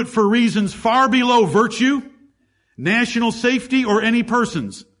do it for reasons far below virtue, national safety, or any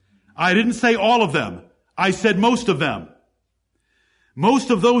persons. I didn't say all of them. I said most of them. Most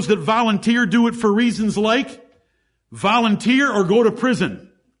of those that volunteer do it for reasons like volunteer or go to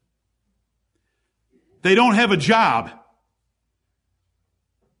prison. They don't have a job.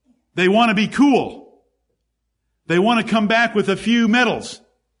 They want to be cool. They want to come back with a few medals.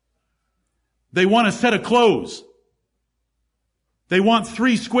 They want a set of clothes. They want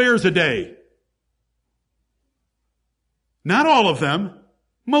 3 squares a day. Not all of them,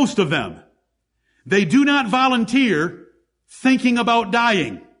 most of them. They do not volunteer thinking about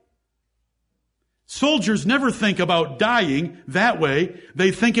dying. Soldiers never think about dying that way.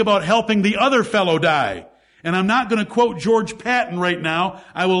 They think about helping the other fellow die. And I'm not going to quote George Patton right now.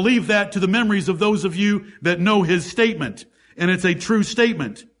 I will leave that to the memories of those of you that know his statement. And it's a true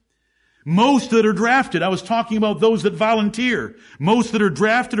statement. Most that are drafted, I was talking about those that volunteer. Most that are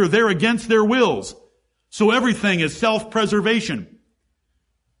drafted are there against their wills. So everything is self-preservation.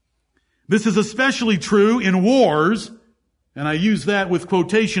 This is especially true in wars, and I use that with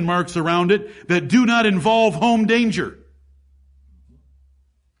quotation marks around it, that do not involve home danger.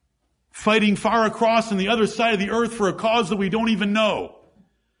 Fighting far across on the other side of the earth for a cause that we don't even know.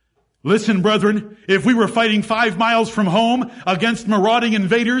 Listen, brethren, if we were fighting 5 miles from home against marauding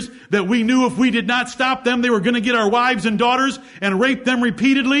invaders that we knew if we did not stop them, they were going to get our wives and daughters and rape them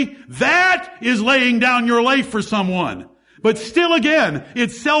repeatedly, that is laying down your life for someone. But still again,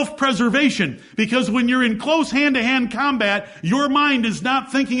 it's self-preservation, because when you're in close hand-to-hand combat, your mind is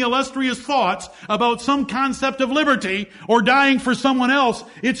not thinking illustrious thoughts about some concept of liberty or dying for someone else.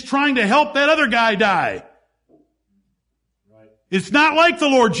 It's trying to help that other guy die. It's not like the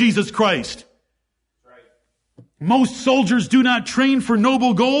Lord Jesus Christ. Most soldiers do not train for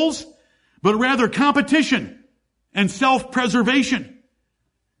noble goals, but rather competition and self-preservation.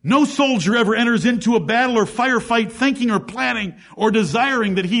 No soldier ever enters into a battle or firefight thinking or planning or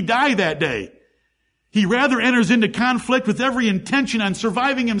desiring that he die that day. He rather enters into conflict with every intention on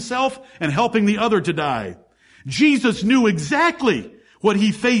surviving himself and helping the other to die. Jesus knew exactly what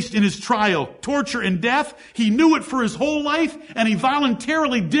he faced in his trial, torture and death. He knew it for his whole life, and he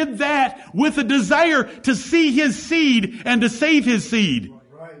voluntarily did that with a desire to see his seed and to save his seed.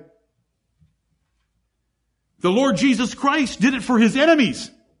 Right. The Lord Jesus Christ did it for his enemies.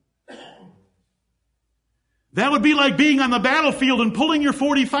 That would be like being on the battlefield and pulling your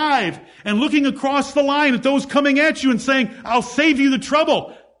 .45 and looking across the line at those coming at you and saying, I'll save you the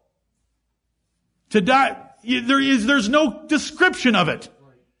trouble. To die, there's no description of it.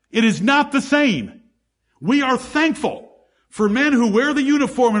 It is not the same. We are thankful for men who wear the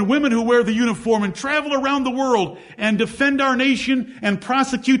uniform and women who wear the uniform and travel around the world and defend our nation and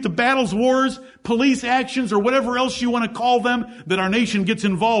prosecute the battles, wars, police actions, or whatever else you want to call them that our nation gets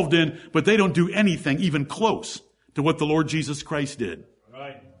involved in, but they don't do anything even close to what the Lord Jesus Christ did.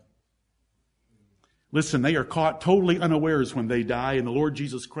 Right. Listen, they are caught totally unawares when they die, and the Lord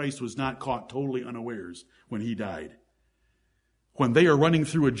Jesus Christ was not caught totally unawares when he died. When they are running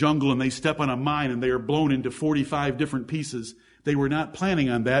through a jungle and they step on a mine and they are blown into 45 different pieces, they were not planning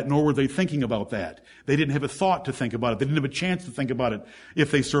on that, nor were they thinking about that. They didn't have a thought to think about it. They didn't have a chance to think about it.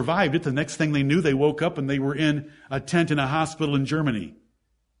 If they survived it, the next thing they knew, they woke up and they were in a tent in a hospital in Germany.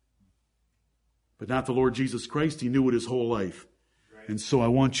 But not the Lord Jesus Christ. He knew it his whole life. Right. And so I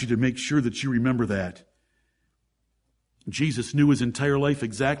want you to make sure that you remember that. Jesus knew his entire life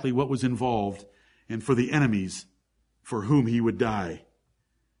exactly what was involved, and for the enemies for whom he would die.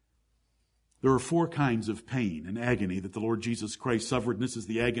 There are 4 kinds of pain and agony that the Lord Jesus Christ suffered, and this is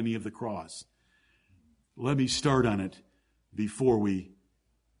the agony of the cross. Let me start on it before we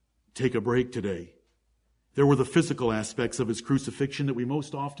take a break today. There were the physical aspects of his crucifixion that we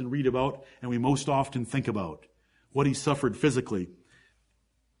most often read about and we most often think about. What he suffered physically.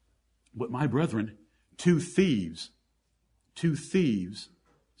 But my brethren, two thieves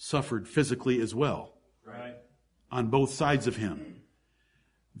suffered physically as well. Right. On both sides of him.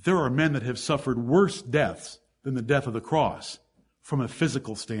 There are men that have suffered worse deaths than the death of the cross from a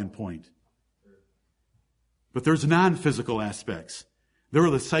physical standpoint. But there's non-physical aspects. There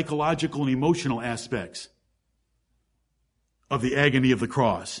are the psychological and emotional aspects of the agony of the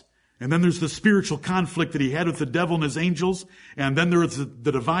cross. And then there's the spiritual conflict that he had with the devil and his angels. And then there is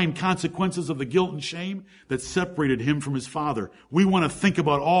the divine consequences of the guilt and shame that separated him from his Father. We want to think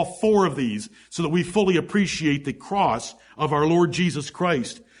about all 4 of these so that we fully appreciate the cross of our Lord Jesus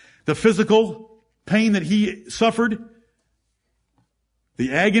Christ. The physical pain that he suffered,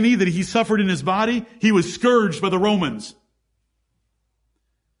 the agony that he suffered in his body, he was scourged by the Romans.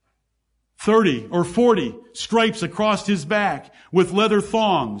 30 or 40 stripes across his back with leather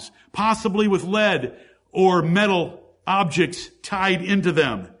thongs, possibly with lead or metal objects tied into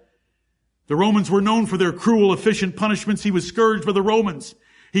them. The Romans were known for their cruel, efficient punishments. He was scourged by the Romans.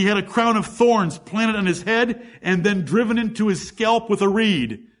 He had a crown of thorns planted on his head and then driven into his scalp with a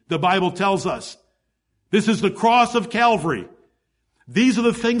reed, the Bible tells us. This is the cross of Calvary. These are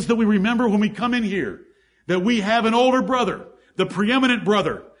the things that we remember when we come in here, that we have an older brother, the preeminent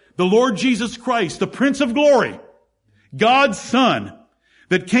brother, the Lord Jesus Christ, the Prince of Glory, God's Son,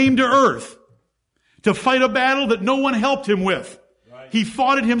 that came to earth to fight a battle that no one helped him with. Right. He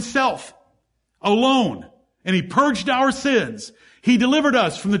fought it himself, alone, and he purged our sins. He delivered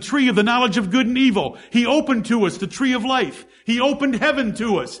us from the tree of the knowledge of good and evil. He opened to us the tree of life. He opened heaven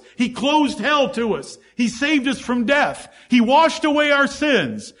to us. He closed hell to us. He saved us from death. He washed away our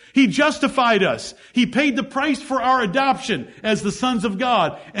sins. He justified us. He paid the price for our adoption as the sons of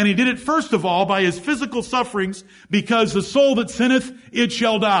God. And he did it first of all by his physical sufferings, because the soul that sinneth, it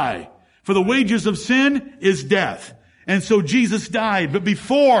shall die. For the wages of sin is death. And so Jesus died. But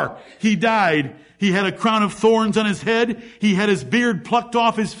before he died, he had a crown of thorns on his head. He had his beard plucked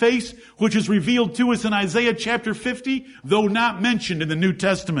off his face, which is revealed to us in Isaiah chapter 50, though not mentioned in the New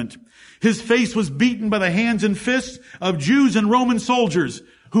Testament. His face was beaten by the hands and fists of Jews and Roman soldiers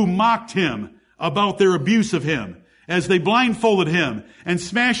who mocked him about their abuse of him, as they blindfolded him and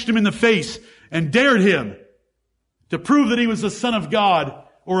smashed him in the face and dared him to prove that he was the Son of God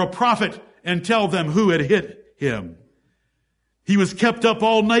or a prophet and tell them who had hit him. He was kept up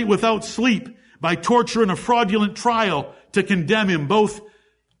all night without sleep by torture and a fraudulent trial to condemn him, both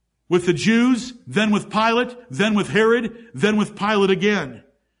with the Jews, then with Pilate, then with Herod, then with Pilate again.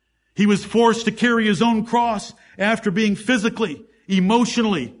 He was forced to carry his own cross after being physically,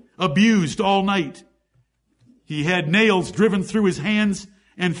 emotionally abused all night. He had nails driven through his hands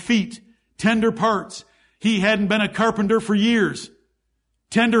and feet, tender parts. He hadn't been a carpenter for years.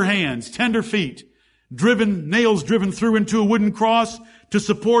 Tender hands, tender feet, nails driven through into a wooden cross to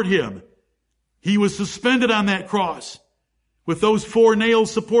support him. He was suspended on that cross with those 4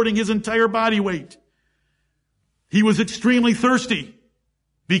 nails supporting his entire body weight. He was extremely thirsty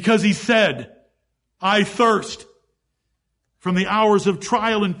because he said, "I thirst," from the hours of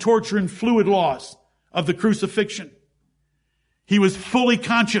trial and torture and fluid loss of the crucifixion. He was fully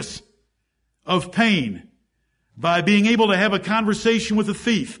conscious of pain by being able to have a conversation with a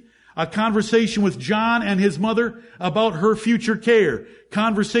thief, a conversation with John and his mother about her future care,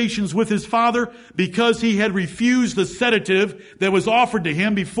 conversations with his father because he had refused the sedative that was offered to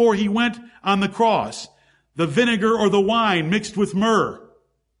him before he went on the cross, the vinegar or the wine mixed with myrrh.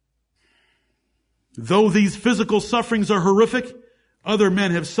 Though these physical sufferings are horrific, other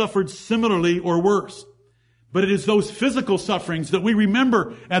men have suffered similarly or worse. But it is those physical sufferings that we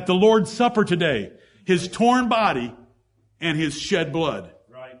remember at the Lord's Supper today, his torn body and his shed blood.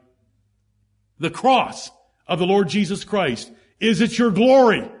 The cross of the Lord Jesus Christ. Is it your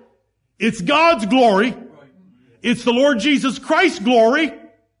glory? It's God's glory. It's the Lord Jesus Christ's glory.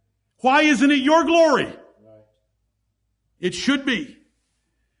 Why isn't it your glory? It should be.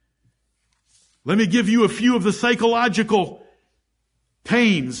 Let me give you a few of the psychological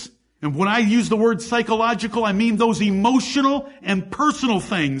pains. And when I use the word psychological, I mean those emotional and personal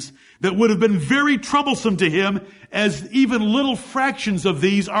things that would have been very troublesome to him, as even little fractions of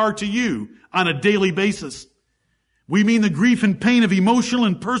these are to you on a daily basis. We mean the grief and pain of emotional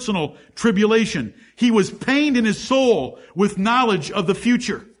and personal tribulation. He was pained in his soul with knowledge of the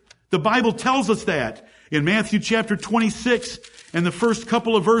future. The Bible tells us that. In Matthew chapter 26 and the first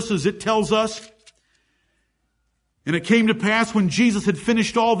couple of verses, it tells us, "And it came to pass when Jesus had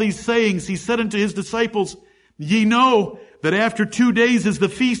finished all these sayings, he said unto his disciples, Ye know that after 2 days is the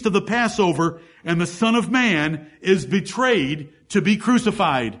feast of the Passover, and the Son of Man is betrayed to be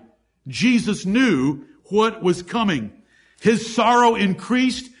crucified." Jesus knew what was coming. His sorrow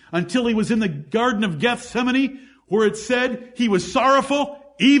increased until he was in the Garden of Gethsemane, where it said he was sorrowful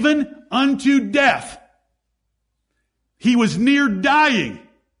even unto death. He was near dying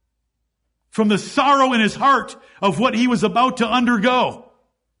from the sorrow in his heart of what he was about to undergo.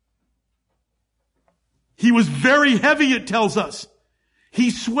 He was very heavy, it tells us.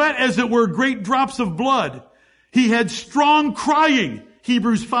 He sweat as it were great drops of blood. He had strong crying,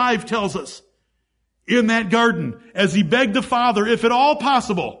 Hebrews 5 tells us, in that garden as he begged the Father, if at all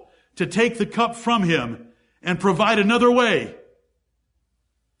possible, to take the cup from him and provide another way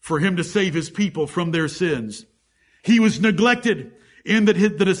for him to save his people from their sins. He was neglected in that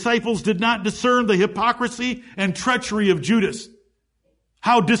the disciples did not discern the hypocrisy and treachery of Judas.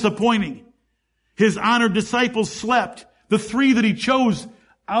 How disappointing. His honored disciples slept, the 3 that he chose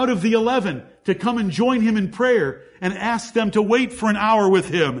out of the 11 to come and join him in prayer, and asked them to wait for an hour with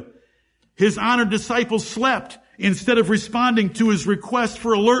him. His honored disciples slept instead of responding to his request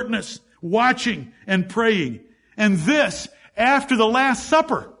for alertness, watching and praying. And this after the Last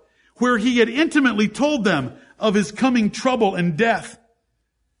Supper, where he had intimately told them of his coming trouble and death.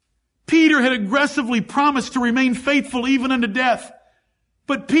 Peter had aggressively promised to remain faithful even unto death.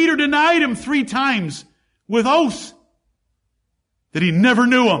 But Peter denied him 3 times with oaths that he never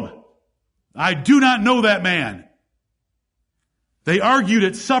knew him. I do not know that man. They argued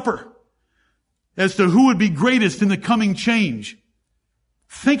at supper as to who would be greatest in the coming change.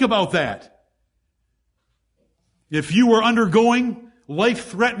 Think about that. If you were undergoing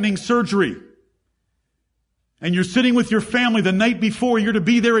life-threatening surgery and you're sitting with your family the night before, you're to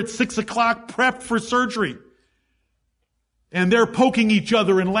be there at 6 o'clock prepped for surgery. And they're poking each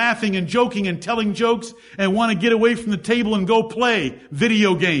other and laughing and joking and telling jokes and want to get away from the table and go play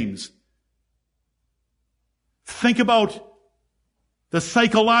video games. Think about the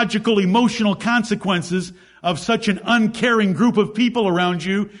psychological, emotional consequences of such an uncaring group of people around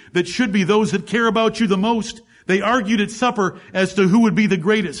you that should be those that care about you the most. They argued at supper as to who would be the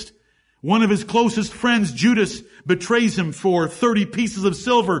greatest. One of his closest friends, Judas, betrays him for 30 pieces of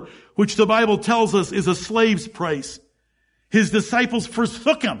silver, which the Bible tells us is a slave's price. His disciples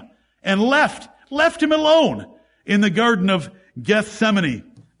forsook him and left him alone in the Garden of Gethsemane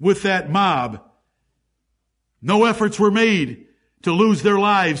with that mob. No efforts were made to lose their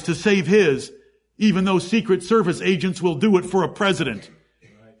lives to save his, even though Secret Service agents will do it for a president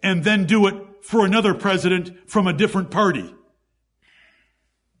and then do it for another president from a different party.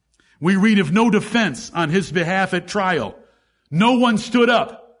 We read of no defense on his behalf at trial. No one stood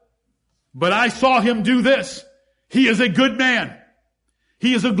up. But I saw him do this. He is a good man.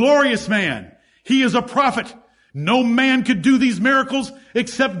 He is a glorious man. He is a prophet. No man could do these miracles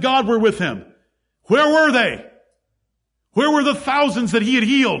except God were with him. Where were they? Where were the thousands that he had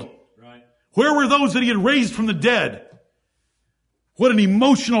healed? Right. Where were those that he had raised from the dead? What an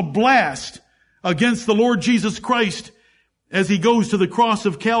emotional blast against the Lord Jesus Christ as he goes to the cross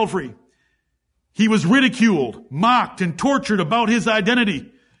of Calvary. He was ridiculed, mocked, and tortured about his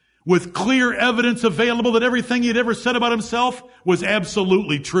identity, with clear evidence available that everything he had ever said about himself was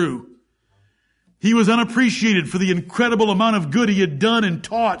absolutely true. He was unappreciated for the incredible amount of good he had done and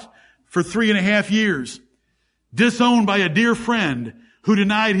taught for 3.5 years. Disowned by a dear friend who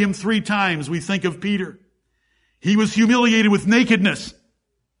denied him 3 times, we think of Peter. He was humiliated with nakedness.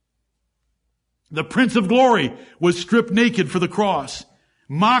 The Prince of Glory was stripped naked for the cross.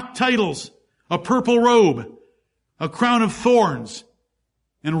 Mock titles, a purple robe, a crown of thorns,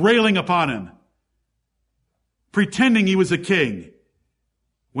 and railing upon him, pretending he was a king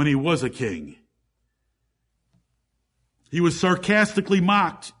when he was a king. He was sarcastically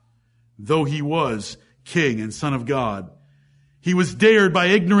mocked, though he was king and son of God. He was dared by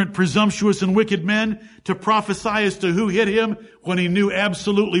ignorant, presumptuous, and wicked men to prophesy as to who hit him when he knew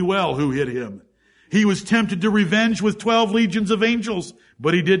absolutely well who hit him. He was tempted to revenge with 12 legions of angels,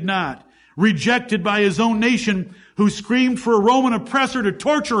 but he did not. Rejected by his own nation, who screamed for a Roman oppressor to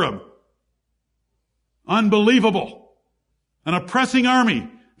torture him. Unbelievable. An oppressing army.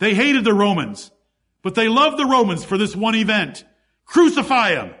 They hated the Romans, but they loved the Romans for this one event.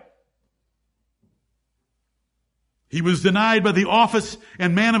 Crucify him. He was denied by the office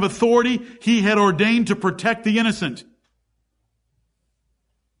and man of authority he had ordained to protect the innocent.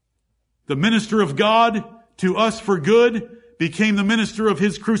 The minister of God to us for good became the minister of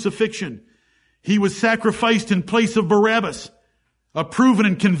his crucifixion. He was sacrificed in place of Barabbas, a proven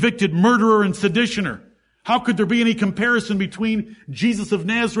and convicted murderer and seditioner. How could there be any comparison between Jesus of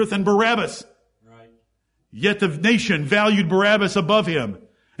Nazareth and Barabbas? Right. Yet the nation valued Barabbas above him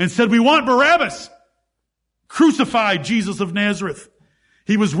and said, "We want Barabbas." Crucified Jesus of Nazareth.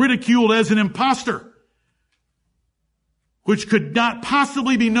 He was ridiculed as an impostor, which could not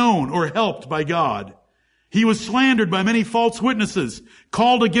possibly be known or helped by God. He was slandered by many false witnesses,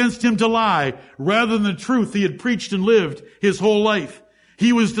 called against him to lie rather than the truth he had preached and lived his whole life.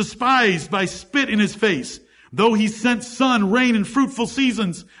 He was despised by spit in his face, though he sent sun, rain, and fruitful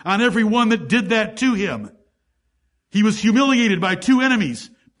seasons on every one that did that to him. He was humiliated by 2 enemies,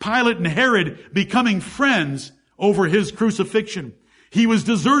 Pilate and Herod, becoming friends over his crucifixion. He was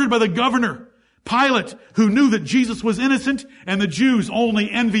deserted by the governor, Pilate, who knew that Jesus was innocent and the Jews only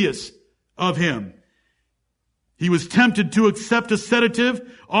envious of him. He was tempted to accept a sedative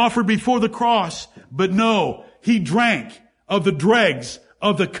offered before the cross, but no, he drank of the dregs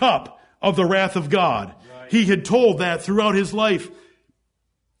of the cup of the wrath of God. Right. He had told that throughout his life,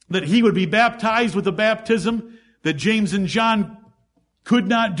 that he would be baptized with the baptism that James and John could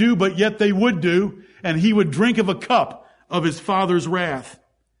not do, but yet they would do, and he would drink of a cup of his Father's wrath.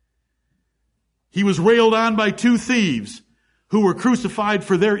 He was railed on by 2 thieves who were crucified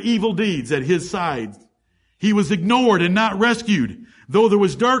for their evil deeds at his side. He was ignored and not rescued, though there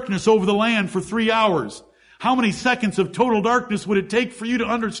was darkness over the land for 3 hours. How many seconds of total darkness would it take for you to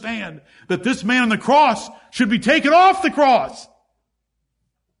understand that this man on the cross should be taken off the cross?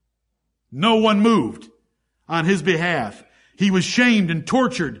 No one moved on his behalf. He was shamed and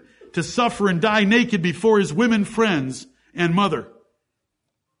tortured to suffer and die naked before his women friends and mother.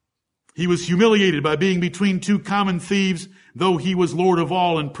 He was humiliated by being between 2 common thieves, though he was Lord of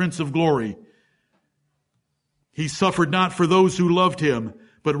all and Prince of glory. He suffered not for those who loved him,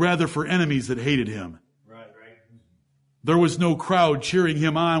 but rather for enemies that hated him. Right. There was no crowd cheering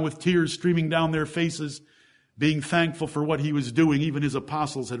him on with tears streaming down their faces, being thankful for what he was doing. Even his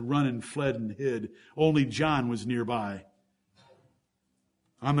apostles had run and fled and hid. Only John was nearby.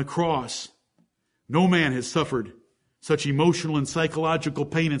 On the cross, no man has suffered such emotional and psychological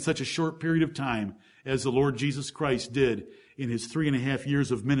pain in such a short period of time as the Lord Jesus Christ did in his 3.5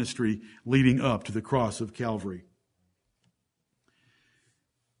 years of ministry leading up to the cross of Calvary.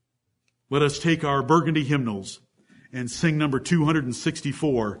 Let us take our burgundy hymnals and sing number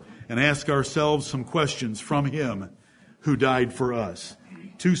 264 and ask ourselves some questions from him who died for us.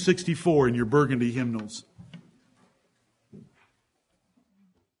 264 in your burgundy hymnals.